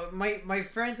 No, my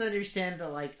friends understand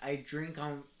that, like, I drink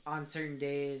on certain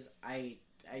days. I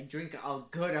drink a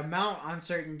good amount on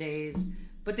certain days,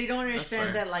 but they don't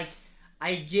understand that, like,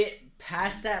 I get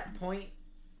past that point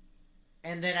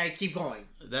and then I keep going.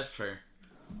 That's fair.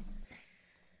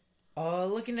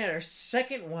 Looking at our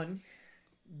second one,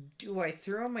 Do I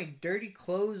throw my dirty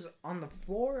clothes on the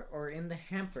floor or in the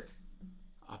hamper?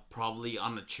 Probably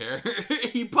on a chair.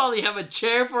 You probably have a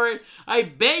chair for it. I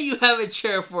bet you have a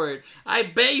chair for it. I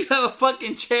bet you have a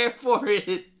fucking chair for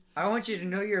it. I want you to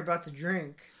know you're about to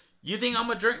drink. You think I'm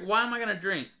gonna drink? Why am I gonna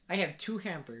drink? I have 2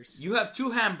 hampers. You have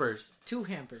 2 hampers. 2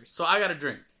 hampers. So I gotta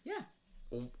drink. Yeah.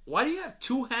 Why do you have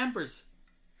 2 hampers?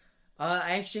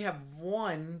 I actually have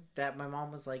one that my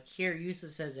mom was like, here, use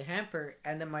this as a hamper.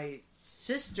 And then my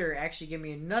sister actually gave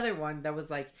me another one that was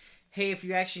like, hey, if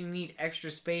you actually need extra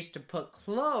space to put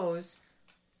clothes,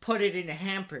 put it in a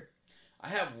hamper. I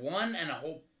have one and a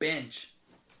whole bench.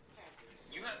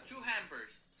 You have 2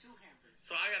 hampers. 2 hampers.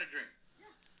 So I gotta drink.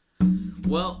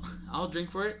 Well, I'll drink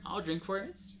for it.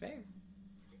 It's fair.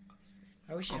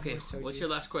 I wish I had Okay, more soju. what's your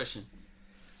last question?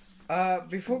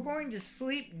 Before going to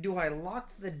sleep, do I lock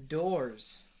the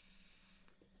doors?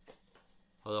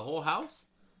 Oh, the whole house?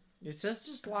 It says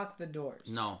just lock the doors.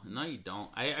 No, you don't.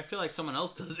 I feel like someone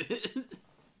else does it.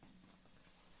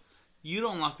 You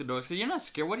don't lock the doors because you're not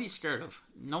scared. What are you scared of?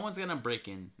 No one's gonna break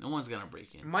in.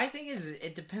 My thing is,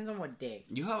 it depends on what day.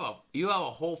 You have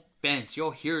a whole fence.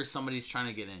 You'll hear somebody's trying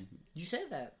to get in. You say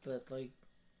that, but like,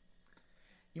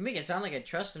 you make it sound like I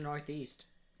trust the Northeast.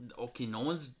 Okay, no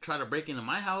one's trying to break into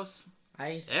my house.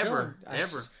 I Ever.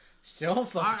 Still don't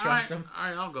fucking trust them. All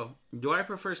right, I'll go. Do I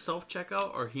prefer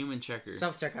self-checkout or human checker?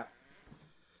 Self-checkout.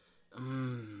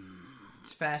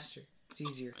 It's faster. It's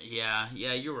easier. Yeah,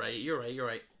 you're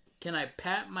right. Can I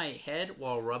pat my head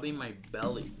while rubbing my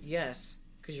belly? Yes,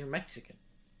 because you're Mexican.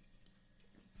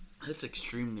 That's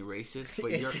extremely racist,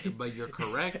 but you're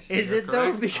correct. Is you're it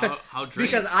correct. though?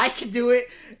 Because I can do it,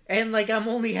 and like I'm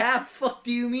only half. Fuck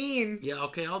do you mean? Yeah,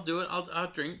 okay, I'll do it.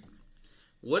 I'll drink.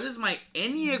 What is my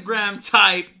Enneagram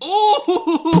type?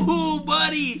 Ooh,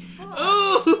 buddy.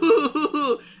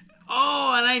 Ooh.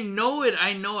 Oh, and I know it.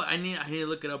 I need to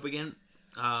look it up again.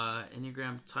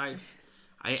 Enneagram types.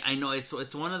 I know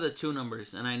it's one of the 2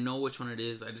 numbers, and I know which one it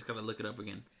is. I just gotta look it up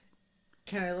again.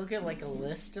 Can I look at like a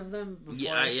list of them?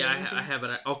 I have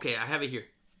it. Okay, I have it here.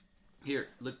 Here,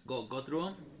 look, go through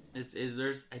them.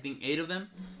 There's I think 8 of them,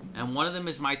 and one of them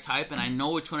is my type, and I know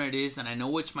which one it is, and I know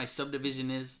which my subdivision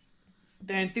is.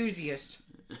 The enthusiast.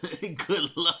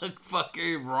 Good luck,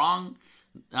 fucker. Wrong.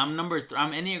 I'm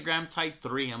I'm Enneagram type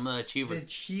 3. I'm the achiever. The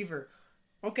achiever.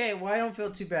 Okay, well I don't feel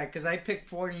too bad because I picked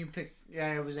 4 and you picked.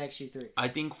 Yeah, it was actually 3. I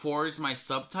think 4 is my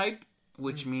subtype,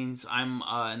 which means I'm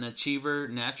an achiever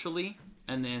naturally,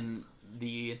 and then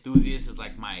the enthusiast is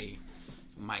like my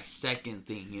second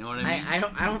thing. You know what I mean?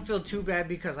 I don't feel too bad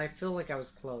because I feel like I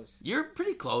was close. You're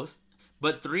pretty close,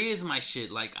 but 3 is my shit.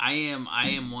 Like I am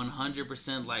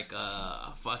 100% like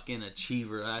a fucking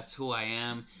achiever. That's who I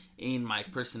am in my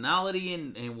personality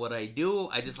and what I do.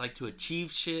 I just like to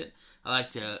achieve shit. I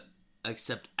like to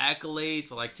accept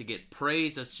accolades. I like to get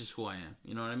praise. That's just who I am.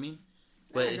 You know what I mean?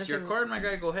 But it's your card, my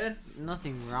guy. Go ahead.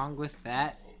 Nothing wrong with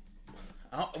that.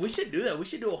 We should do that. We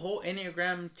should do a whole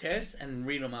Enneagram test and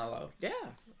read them out loud. Yeah.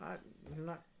 I'm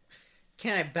not...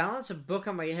 Can I balance a book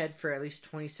on my head for at least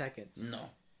 20 seconds? No.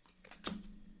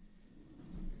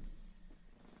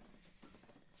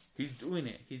 He's doing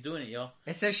it, y'all.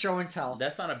 It says show and tell.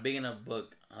 That's not a big enough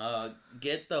book.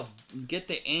 Get the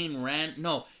Ayn Rand.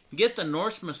 No. Get the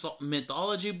Norse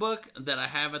mythology book that I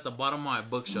have at the bottom of my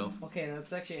bookshelf. Okay,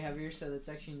 that's actually heavier, so that's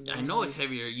actually... I know it's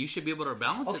heavier. You should be able to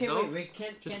balance it, though. Wait.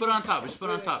 Just put it on top. Just put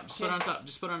it on top.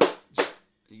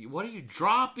 What are you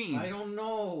dropping? I don't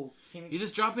know. You're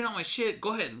just dropping out my shit.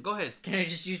 Go ahead. Can I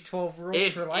just use 12 rules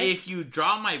for life? If you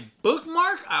drop my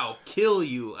bookmark, I'll kill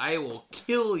you. I will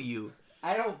kill you.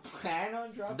 I don't plan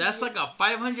on dropping That's like a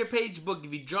 500-page book.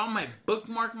 If you draw my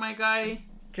bookmark, my guy...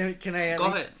 Can I Go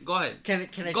ahead. Can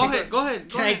I Go ahead.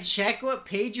 Can I check what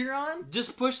page you're on?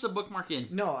 Just push the bookmark in.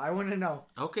 No, I want to know.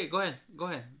 Okay, go ahead.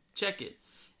 Check it.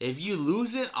 If you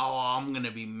lose it, I'm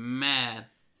gonna be mad.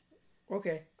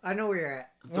 Okay, I know where you're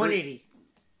at. 180.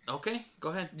 Okay,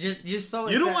 go ahead. Just so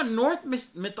you don't want North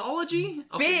mythology?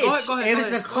 Okay, bitch, go ahead. It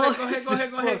was the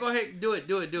closest. Go ahead. Do it.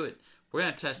 We're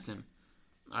gonna test him.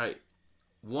 All right.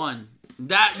 1.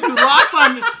 That you lost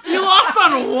on 1? You lost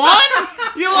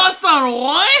on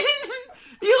 1?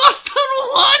 You lost on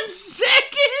 1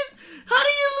 second? How do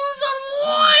you lose on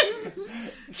 1?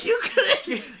 You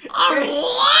could on 1?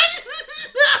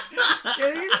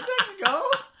 Can you just go?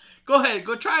 Go ahead.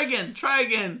 Go try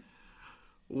again.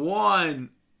 1,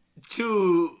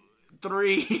 2,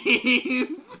 3,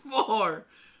 4,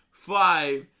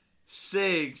 5,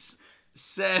 6,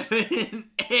 7,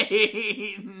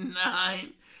 8,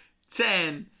 9,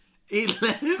 10,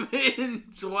 11,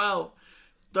 12,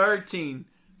 13,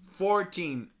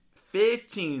 14,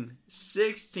 15,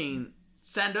 16.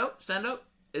 Stand up.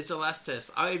 It's the last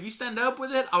test. If you stand up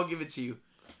with it, I'll give it to you.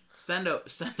 Stand up,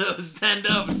 stand up, stand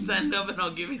up, stand up, and I'll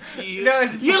give it to you. No,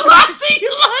 you lost it. You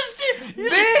lost it.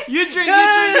 Bitch, You drink.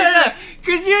 No.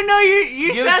 Because you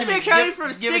Give it sat to there me. counting Give-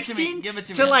 from give it to me. 16 Give it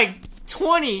to to me. like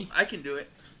 20. I can do it.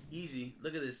 Easy.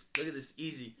 Look at this. Look at this.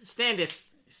 Easy. Standeth.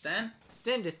 Stand.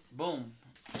 Standeth. Boom.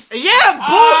 Yeah,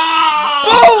 Oh,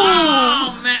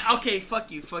 boom! oh, man. Okay,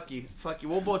 fuck you. Fuck you. Fuck you.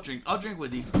 We'll both drink. I'll drink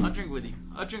with you. I'll drink with you.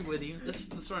 I'll drink with you. Let's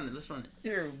run it. Let's run it.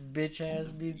 Your bitch ass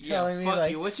be Yeah, telling me fuck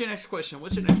like you. What's your next question?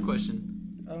 What's your next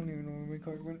question? I don't even know where my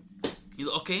card went.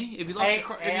 You okay? If you lost your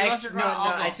card, No,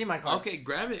 I see my card. Okay,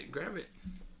 grab it. Grab it.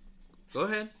 Go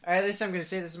ahead. All right, this I'm gonna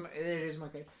say this. It is my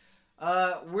card.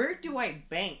 Where do I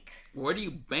bank? Where do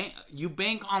you bank? You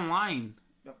bank online.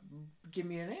 Give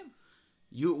me a name.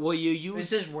 You use. It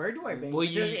says where do I bank? Well,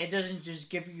 It doesn't just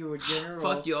give you a general.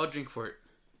 Fuck you. I'll drink for it.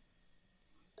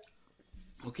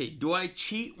 Okay. Do I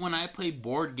cheat when I play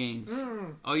board games?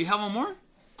 Oh, you have one more?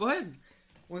 Go ahead.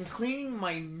 When cleaning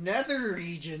my nether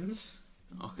regions,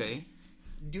 Okay.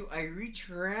 do I reach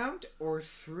around or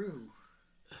through?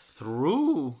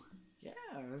 Through. Yeah,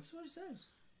 that's what it says.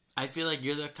 I feel like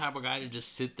you're the type of guy to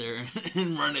just sit there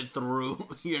and run it through.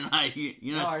 You're not.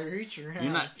 You're No, not. I reach around.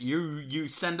 You're not. You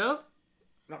stand up.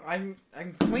 No, I'm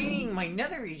cleaning my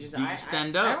nether regions. Do you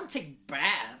stand up? I don't take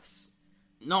baths.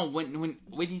 No, when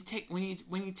you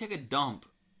take a dump,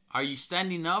 are you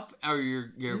standing up or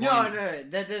you're No, going? no,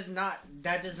 that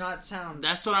does not sound.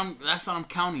 That's what I'm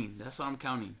counting. That's what I'm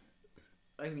counting.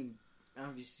 I mean,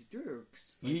 obviously through.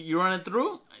 'Cause, You run it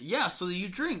through? Yeah, so you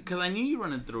drink because I knew you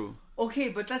run it through. Okay,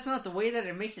 but that's not the way that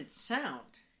it makes it sound.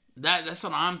 That's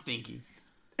what I'm thinking.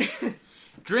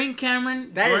 Drink,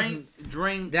 Cameron.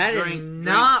 Drink. That is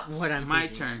not what I'm my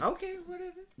thinking. turn. Okay,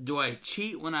 whatever. Do I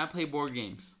cheat when I play board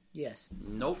games? Yes.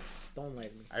 Nope. Don't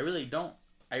let me. I really don't.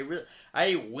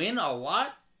 I win a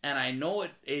lot, and I know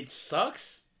it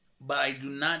sucks, but I do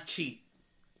not cheat.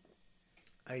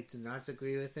 I do not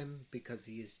agree with him because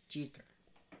he is cheater.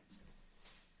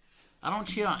 I don't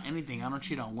cheat on anything. I don't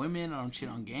cheat on women. I don't cheat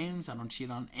on games. I don't cheat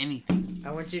on anything.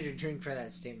 I want you to drink for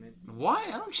that statement. Why?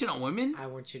 I don't cheat on women. I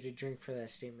want you to drink for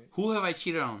that statement. Who have I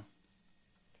cheated on?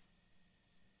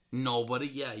 Nobody.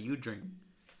 Yeah, you drink.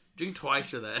 Drink twice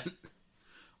for that.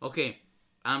 Okay.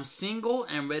 I'm single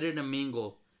and ready to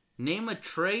mingle. Name a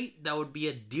trait that would be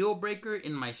a deal breaker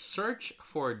in my search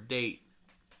for a date.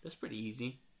 That's pretty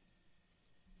easy.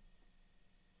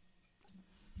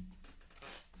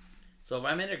 So if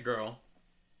I met a girl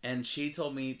and she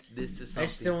told me this is something... I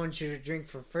still want you to drink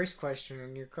for first question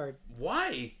on your card.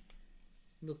 Why?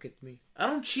 Look at me. I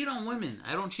don't cheat on women.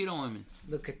 I don't cheat on women.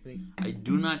 Look at me. I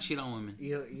do not cheat on women.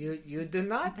 You do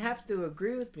not have to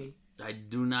agree with me. I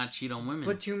do not cheat on women.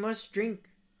 But you must drink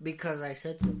because I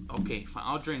said so. Okay, fine.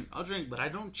 I'll drink, but I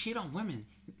don't cheat on women.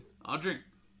 I'll drink.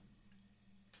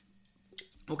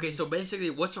 Okay, so basically,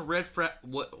 what's a red flag?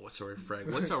 What's a red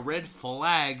flag? What's a red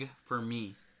flag for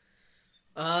me?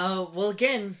 Well,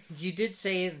 again, you did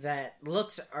say that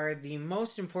looks are the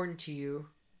most important to you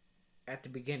at the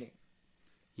beginning.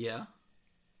 Yeah.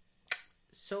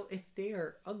 So if they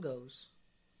are uggos.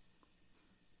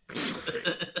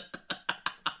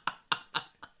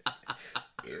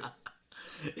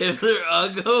 If they're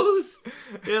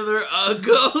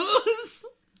uggos.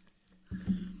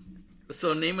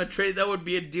 So name a trait that would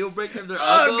be a deal breaker if they're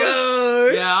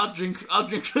uggos. Yeah, I'll drink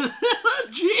for that.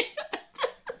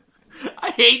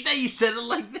 I hate that you said it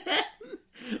like that.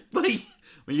 But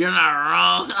you're not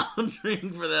wrong. I'll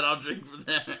drink for that.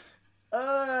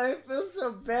 I feel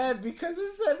so bad because I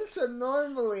said it so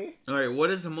normally. Alright, what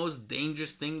is the most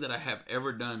dangerous thing that I have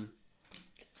ever done?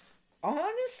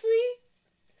 Honestly,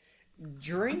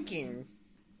 drinking.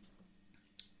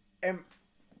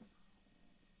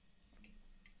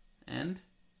 And?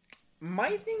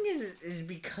 My thing is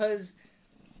because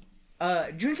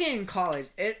drinking in college,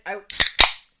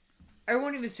 I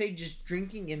won't even say just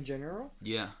drinking in general.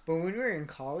 Yeah. But when we were in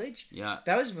college, yeah,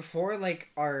 that was before like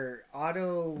our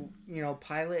auto,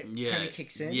 pilot kind of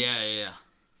kicks in. Yeah.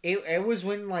 It was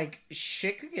when like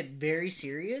shit could get very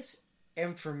serious,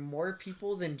 and for more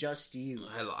people than just you.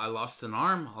 I lost an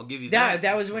arm. I'll give you that.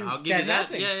 That was when I'll give you that.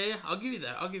 happened. Yeah. I'll give you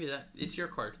that. It's your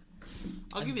card.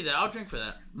 I'll give you that. I'll drink for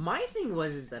that. My thing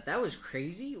was that was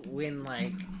crazy when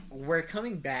like we're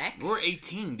coming back. We're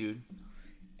 18, dude.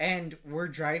 And we're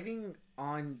driving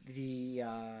on the,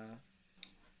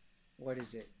 what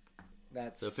is it?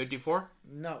 That's... The 54?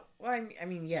 No. Well, I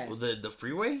mean, yes. Well, the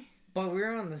freeway? But we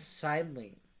were on the side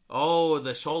lane. Oh,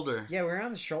 the shoulder. Yeah, we were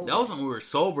on the shoulder. That was when we were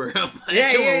sober. When we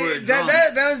were drunk.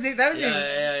 That was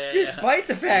despite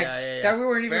the fact that we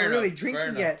weren't even really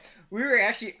drinking yet. We were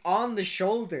actually on the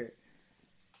shoulder.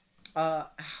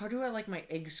 How do I like my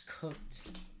eggs cooked?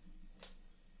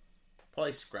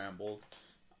 Probably scrambled.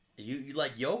 You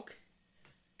like yolk?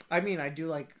 I mean, I do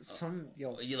like some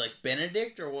yolk. You like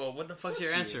Benedict or what the fuck's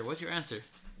your answer? What's your answer?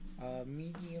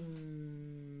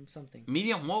 Medium something.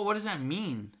 Medium what? What does that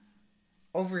mean?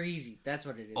 Over easy. That's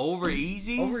what it is. Over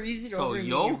easy? Over easy to so over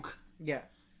yolk? Medium.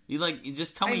 Yeah. You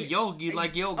just tell me yolk. You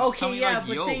like yolk. Okay, just tell me yeah, like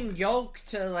but yolk. saying yolk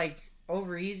to like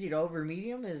over easy to over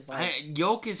medium is like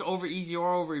yolk is over easy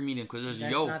or over medium because there's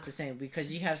that's yolk. not the same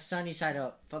because you have sunny side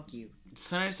up. Fuck you.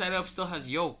 Sunny side up still has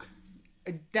yolk.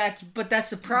 That's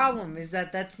the problem is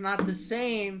that that's not the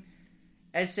same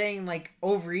as saying like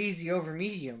over easy over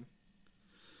medium.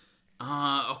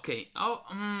 Okay. Oh,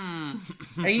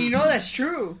 And you know that's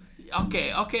true.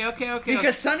 Okay.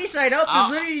 Because sunny side up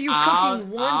is literally you cooking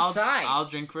one side. I'll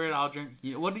drink for it. I'll drink.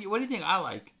 What do you think I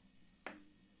like?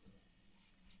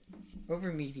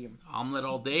 Over medium. Omelet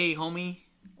all day, homie.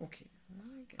 Okay.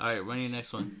 All right, run your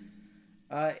next one.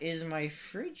 Is my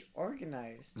fridge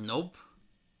organized? Nope.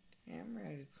 Damn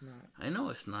right it's not. I know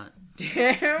it's not.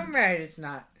 Damn right it's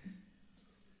not.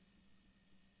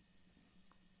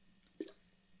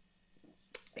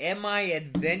 Am I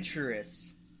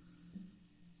adventurous?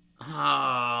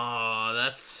 Oh,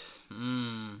 that's...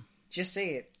 Just say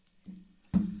it.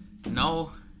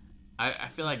 No. I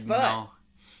feel like but,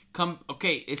 no.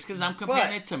 Okay, it's because I'm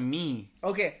comparing it to me.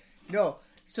 Okay, no.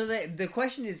 So the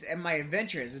question is, am I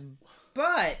adventurous?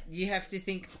 But you have to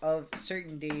think of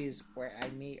certain days where I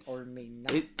may or may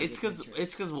not. It's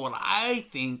because what I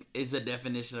think is a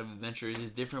definition of adventurous is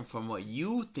different from what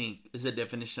you think is a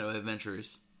definition of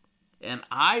adventurous. And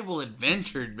I will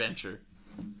adventure.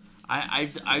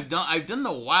 I've done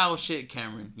the wild shit,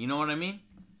 Cameron. You know what I mean?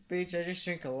 Bitch, I just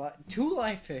drank 2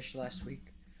 live fish last week.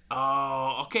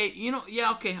 Oh, okay.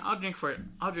 Okay. I'll drink for it.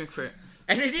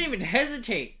 And I didn't even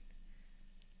hesitate.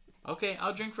 Okay,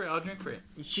 I'll drink for it.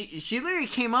 She literally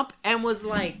came up and was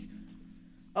like,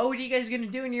 "Oh, what are you guys gonna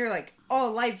do?" And you're like, "Oh,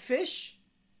 live fish.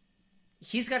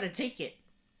 He's got to take it."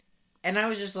 And I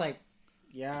was just like,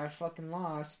 "Yeah, I fucking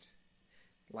lost."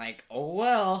 Like, oh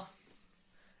well.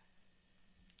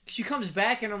 She comes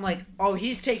back and I'm like, "Oh,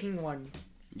 he's taking one."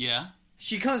 Yeah.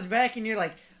 She comes back and you're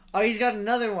like, "Oh, he's got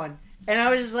another one." And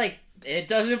I was just like, it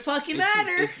doesn't fucking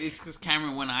matter. It's because,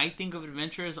 Cameron, when I think of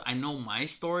adventures, I know my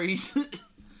stories.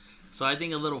 So I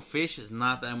think a little fish is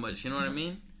not that much. You know what I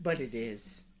mean? But it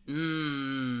is.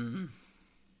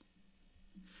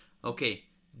 Okay.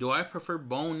 Do I prefer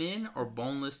bone-in or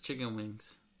boneless chicken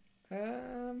wings?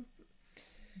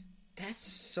 That's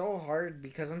so hard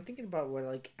because I'm thinking about what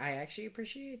like I actually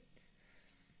appreciate.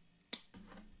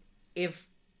 If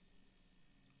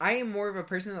I am more of a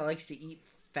person that likes to eat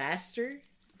faster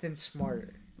than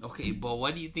smarter. Okay, but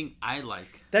what do you think I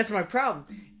like? That's my problem.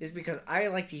 Is because I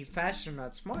like to eat faster,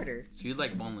 not smarter. So you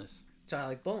like boneless. So I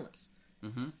like boneless.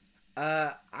 Mm-hmm.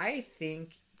 I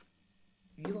think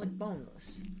you like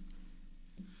boneless.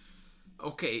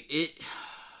 Okay,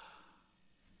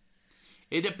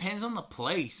 it depends on the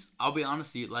place. I'll be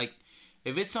honest with you. Like,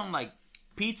 if it's on like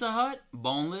Pizza Hut,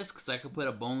 boneless, because I could put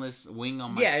a boneless wing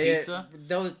on my pizza.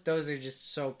 Yeah, those are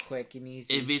just so quick and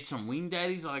easy. If it's from Wing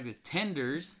Daddies, I like the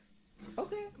tenders.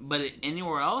 Okay. But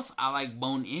anywhere else, I like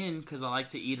bone in because I like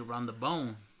to eat around the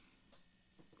bone.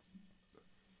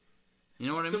 You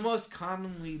know what I mean? So most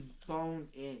commonly bone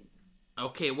in.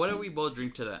 Okay, what do we both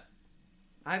drink to that?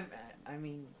 I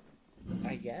mean,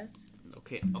 I guess.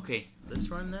 Okay, let's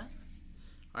run that.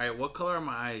 All right, what color are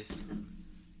my eyes?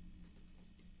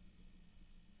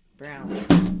 Brown.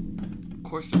 Of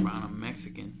course they're brown. I'm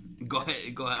Mexican. Go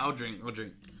ahead. I'll drink.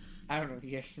 I don't know if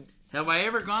you guys... Have I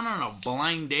ever gone on a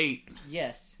blind date?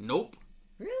 Yes. Nope.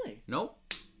 Really? Nope.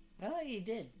 I thought you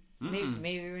did.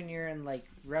 Maybe when you're in like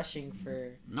rushing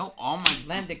for... No, all my...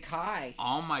 Lambda Chi.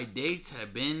 All my dates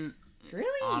have been...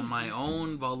 Really? On my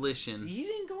own volition. You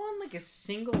didn't go on like a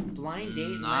single blind date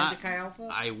in Lambda Chi Alpha?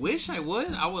 I wish I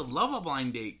would. I would love a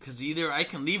blind date because either I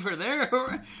can leave her there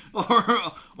or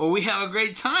we have a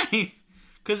great time.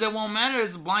 Because it won't matter.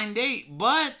 It's a blind date.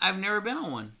 But I've never been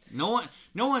on one.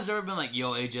 No one's ever been like,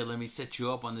 "Yo, AJ, let me set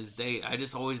you up on this date." I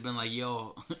just always been like,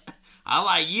 "Yo, I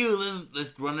like you.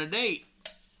 Let's run a date."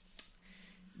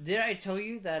 Did I tell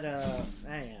you that? I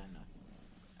don't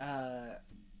know.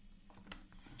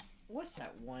 What's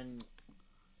that one?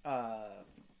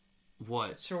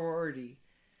 What? Sorority.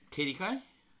 Katie Kai?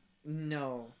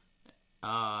 No.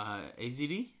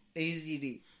 AZD?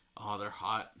 AZD. Oh, they're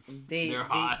hot. They're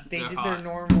hot. They they're did hot. their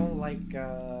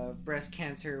normal breast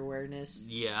cancer awareness.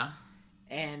 Yeah.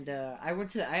 And I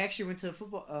actually went to the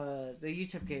football the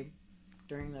UTEP game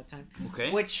during that time.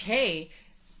 Okay. Which, hey,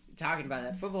 talking about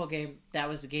that football game, that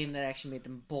was the game that actually made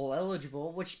them bowl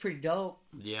eligible, which is pretty dope.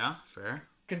 Yeah, fair.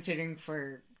 Considering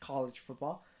for college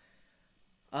football.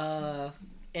 And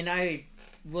I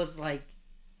was like,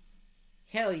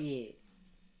 hell yeah.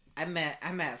 I'm at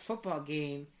a football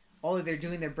game. Oh, they're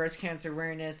doing their breast cancer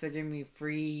awareness. They're giving me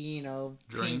free,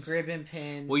 pink ribbon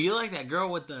pin. Well, you like that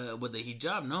girl with the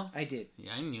hijab, no? I did.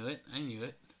 Yeah, I knew it.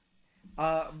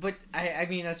 But I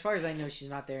mean, as far as I know, she's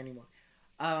not there anymore.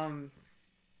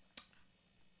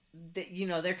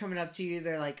 They're coming up to you.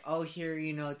 They're like, oh, here,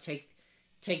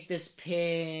 take this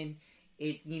pin.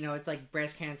 It's like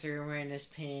breast cancer awareness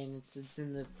pin. It's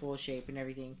in the full shape and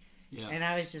everything. Yeah. And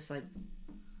I was just like,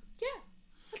 yeah,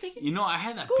 I'll take it. I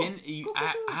had that pin.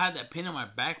 I had that pin in my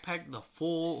backpack the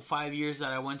full 5 years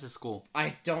that I went to school.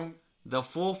 The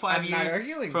full 5 years. I'm not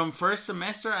arguing. From first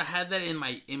semester, I had that in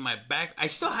my back. I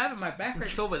still have it. My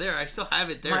backpack's over there. I still have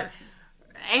it there.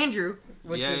 Andrew,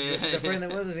 which was the friend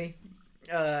that was with me,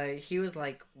 he was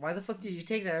like, "Why the fuck did you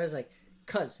take that?" I was like,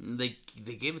 "Cause they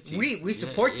gave it to you. We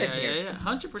support them here. Yeah,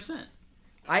 100%.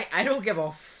 I don't give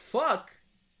a fuck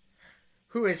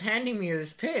who is handing me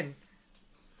this pin.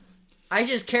 I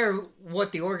just care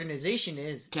what the organization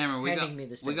is. Cameron,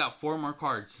 we got 4 more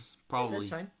cards. Probably. That's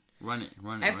fine. Run it.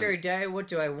 After I die, what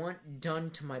do I want done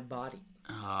to my body?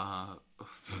 I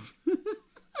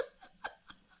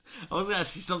was gonna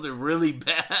say something really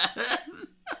bad.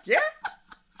 Yeah.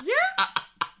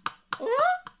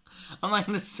 What? I'm not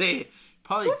gonna say it.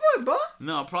 Probably. Go for it, bro.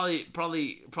 No, probably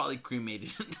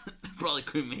cremated. Probably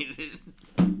cremated.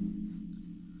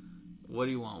 What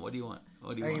do you want?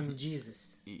 I am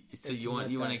Jesus. So you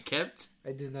want it kept?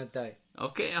 I did not die.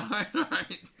 Okay, all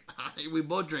right. We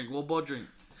both drink. We'll both drink.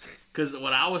 Because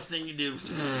what I was thinking, dude.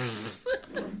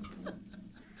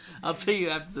 I'll tell you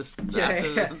after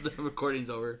the recording's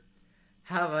over.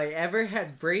 Have I ever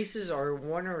had braces or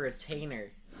worn a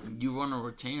retainer? You worn a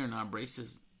retainer, not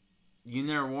braces. You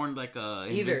never worn like a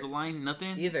Invisalign?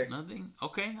 Nothing? Either. Nothing?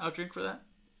 Okay, I'll drink for that.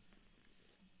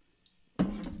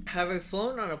 Have I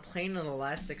flown on a plane in the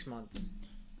last 6 months?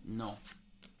 No.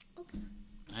 Okay.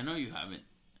 I know you haven't.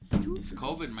 It's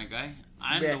COVID, my guy.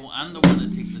 I'm the one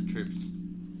that takes the trips.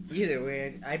 Either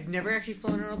way, I've never actually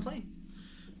flown on a plane.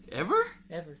 Ever?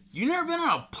 Ever. You never been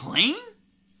on a plane?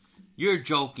 You're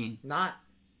joking. Not.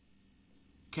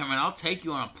 Cameron, I'll take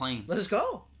you on a plane. Let's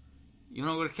go. You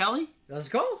want to go to Cali? Let's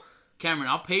go. Cameron,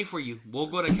 I'll pay for you. We'll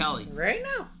go to Cali. Right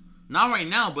now. Not right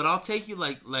now, but I'll take you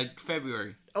like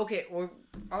February. Okay, well,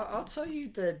 I'll tell you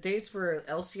the dates where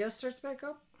LCS starts back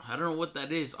up. I don't know what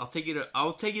that is. I'll take you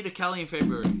to Cali in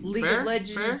February. League of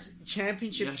Legends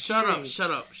Championship Series.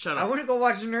 Shut up. I want to go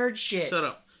watch nerd shit. Shut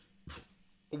up.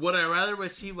 Would I rather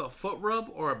receive a foot rub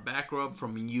or a back rub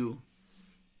from you?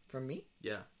 From me?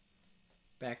 Yeah.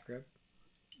 Back rub.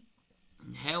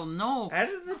 Hell no.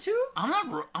 Out of the two? I'm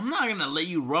not gonna let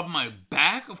you rub my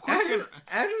back. Of course.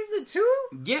 Out of the two?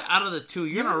 Yeah, out of the two.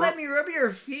 You're gonna let me rub your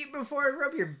feet before I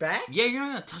rub your back? Yeah, you're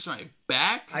not gonna touch my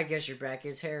back. I guess your back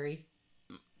is hairy.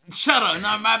 Shut up.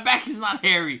 No, my back is not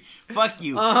hairy. Fuck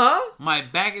you. Uh-huh. My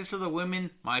back is for the women.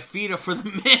 My feet are for the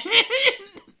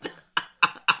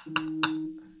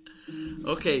men.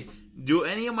 Okay. Do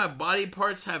any of my body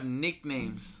parts have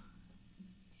nicknames?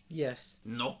 Yes.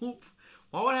 Nope.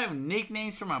 Why would I have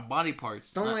nicknames for my body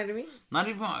parts? Don't lie to me. Not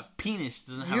even my penis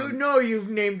doesn't have. You've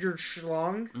named your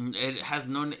schlong. It has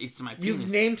no. It's my penis.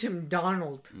 You've named him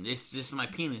Donald. It's just my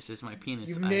penis. It's my penis.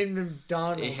 You've named him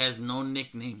Donald. It has no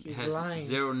nickname. He's it has lying.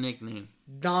 0 nickname.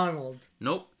 Donald.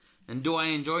 Nope. And do I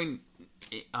enjoy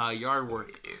yard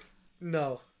work?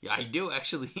 No. Yeah, I do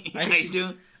actually. I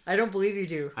do. I don't believe you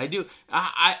do. I do.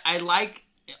 I like.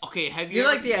 Okay, have you? You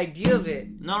like the idea of it?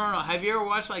 No. Have you ever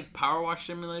watched like Power Wash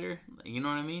Simulator? You know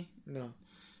what I mean? No.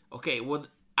 Okay, well,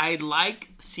 I like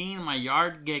seeing my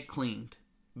yard get cleaned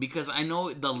because I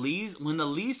know the leaves. When the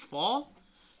leaves fall,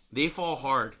 they fall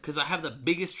hard because I have the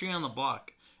biggest tree on the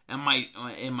block, and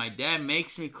my dad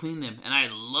makes me clean them, and I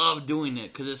love doing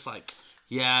it because it's like,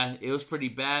 yeah, it was pretty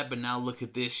bad, but now look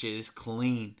at this shit, it's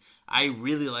clean. I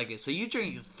really like it. So you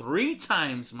drink 3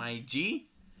 times, my G.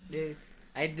 Yeah.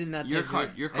 I do not. Your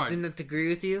card. I do not agree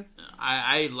with you.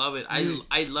 I love it. I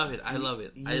love it. I love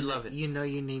it. I love it. You know,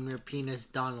 you name your penis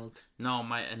Donald. No,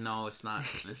 it's not.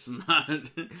 It's not.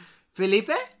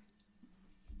 Felipe.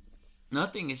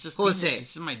 Nothing. It's just Jose. Penis.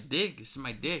 It's just my dick. It's just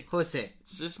my dick. Jose.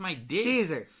 It's just my dick.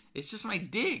 Caesar. It's just my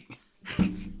dick.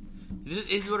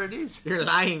 It is what it is. You're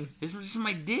lying. It's just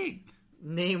my dick.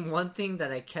 Name one thing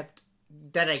that I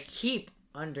keep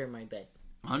under my bed.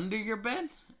 Under your bed?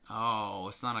 Oh,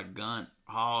 it's not a gun.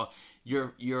 Oh,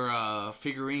 your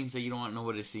figurines that you don't want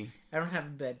nobody to see. I don't have a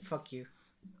bed. Fuck you.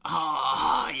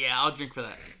 Oh, yeah, I'll drink for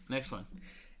that. Next one.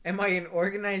 Am I an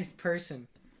organized person?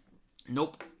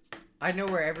 Nope. I know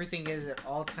where everything is at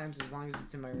all times as long as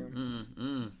it's in my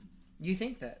room. You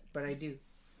think that, but I do.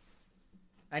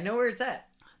 I know where it's at.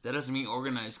 That doesn't mean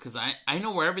organized, because I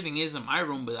know where everything is in my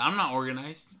room, but I'm not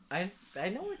organized. I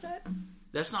know where it's at.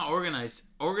 That's not organized.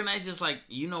 Organized is like,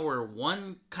 you know where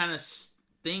one kind of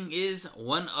thing is,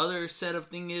 one other set of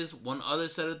thing is, one other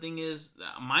set of thing is.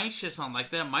 Mine's just not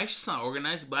like that. Mine's just not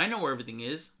organized, but I know where everything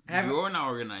is. You're not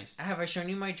organized. Have I shown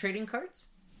you my trading cards?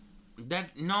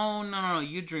 No.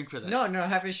 You drink for that. No.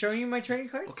 Have I shown you my trading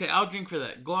cards? Okay, I'll drink for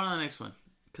that. Go on to the next one.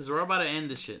 Because we're about to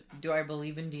end this shit. Do I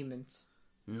believe in demons?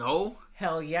 No.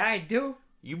 Hell yeah, I do.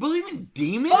 You believe in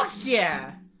demons? Fuck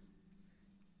yeah.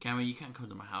 Cameron, you can't come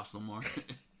to my house no more.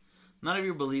 None of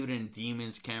you believe in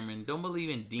demons, Cameron. Don't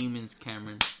believe in demons,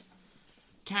 Cameron.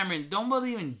 Cameron, don't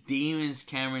believe in demons,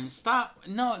 Cameron. Stop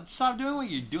doing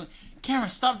what you're doing. Cameron,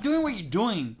 stop doing what you're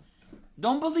doing.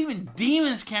 Don't believe in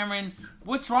demons, Cameron.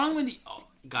 What's wrong with you? Oh,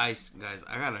 guys,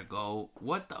 I gotta go.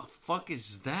 What the fuck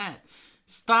is that?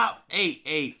 Stop.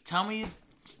 Hey, tell me,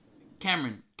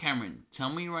 Cameron,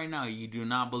 tell me right now you do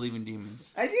not believe in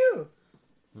demons. I do.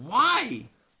 Why?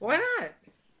 Why not?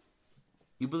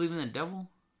 You believe in the devil?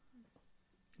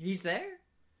 He's there.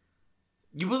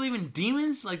 You believe in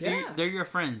demons? Like, yeah. they're your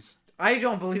friends. I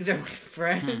don't believe they're my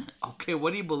friends. Okay,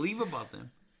 what do you believe about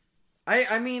them?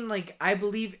 I mean, like, I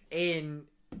believe in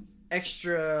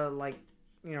extra, like,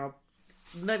 you know,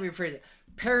 let me phrase it,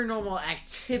 paranormal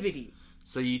activity.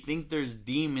 So you think there's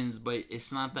demons, but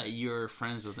it's not that you're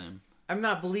friends with them. I'm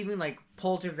not believing, like,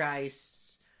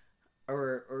 poltergeists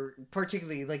or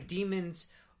particularly, like, demons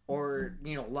or,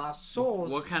 you know, lost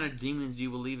souls. What kind of demons do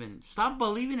you believe in? Stop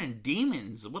believing in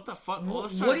demons. What the fuck? Well,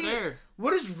 let's start there.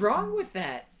 What is wrong with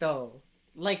that, though?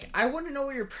 Like, I want to know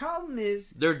what your problem is.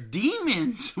 They're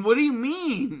demons. What do you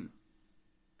mean?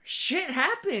 Shit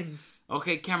happens.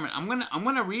 Okay, Cameron, I'm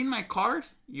gonna read my card.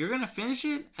 You're gonna finish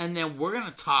it, and then we're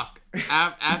gonna talk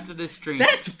after this stream.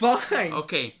 That's fine.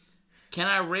 Okay. Can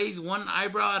I raise one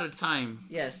eyebrow at a time?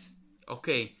 Yes.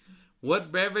 Okay.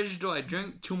 What beverage do I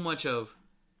drink too much of?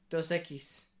 Dos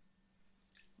Equis.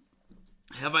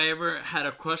 Have I ever had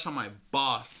a crush on my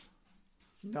boss?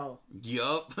 No.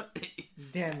 Yup.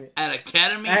 Damn it. At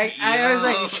Academy? I was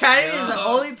like, Academy is the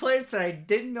only place that I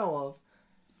didn't know of.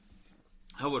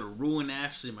 I would ruin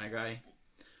Ashley, my guy.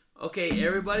 Okay,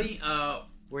 everybody.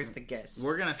 Worth the guess.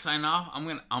 We're gonna sign off.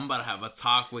 I'm about to have a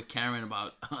talk with Karen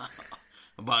about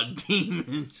about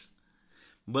demons.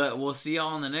 But we'll see y'all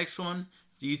on the next one.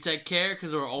 You take care,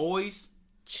 because we're always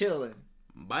chilling.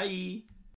 Bye.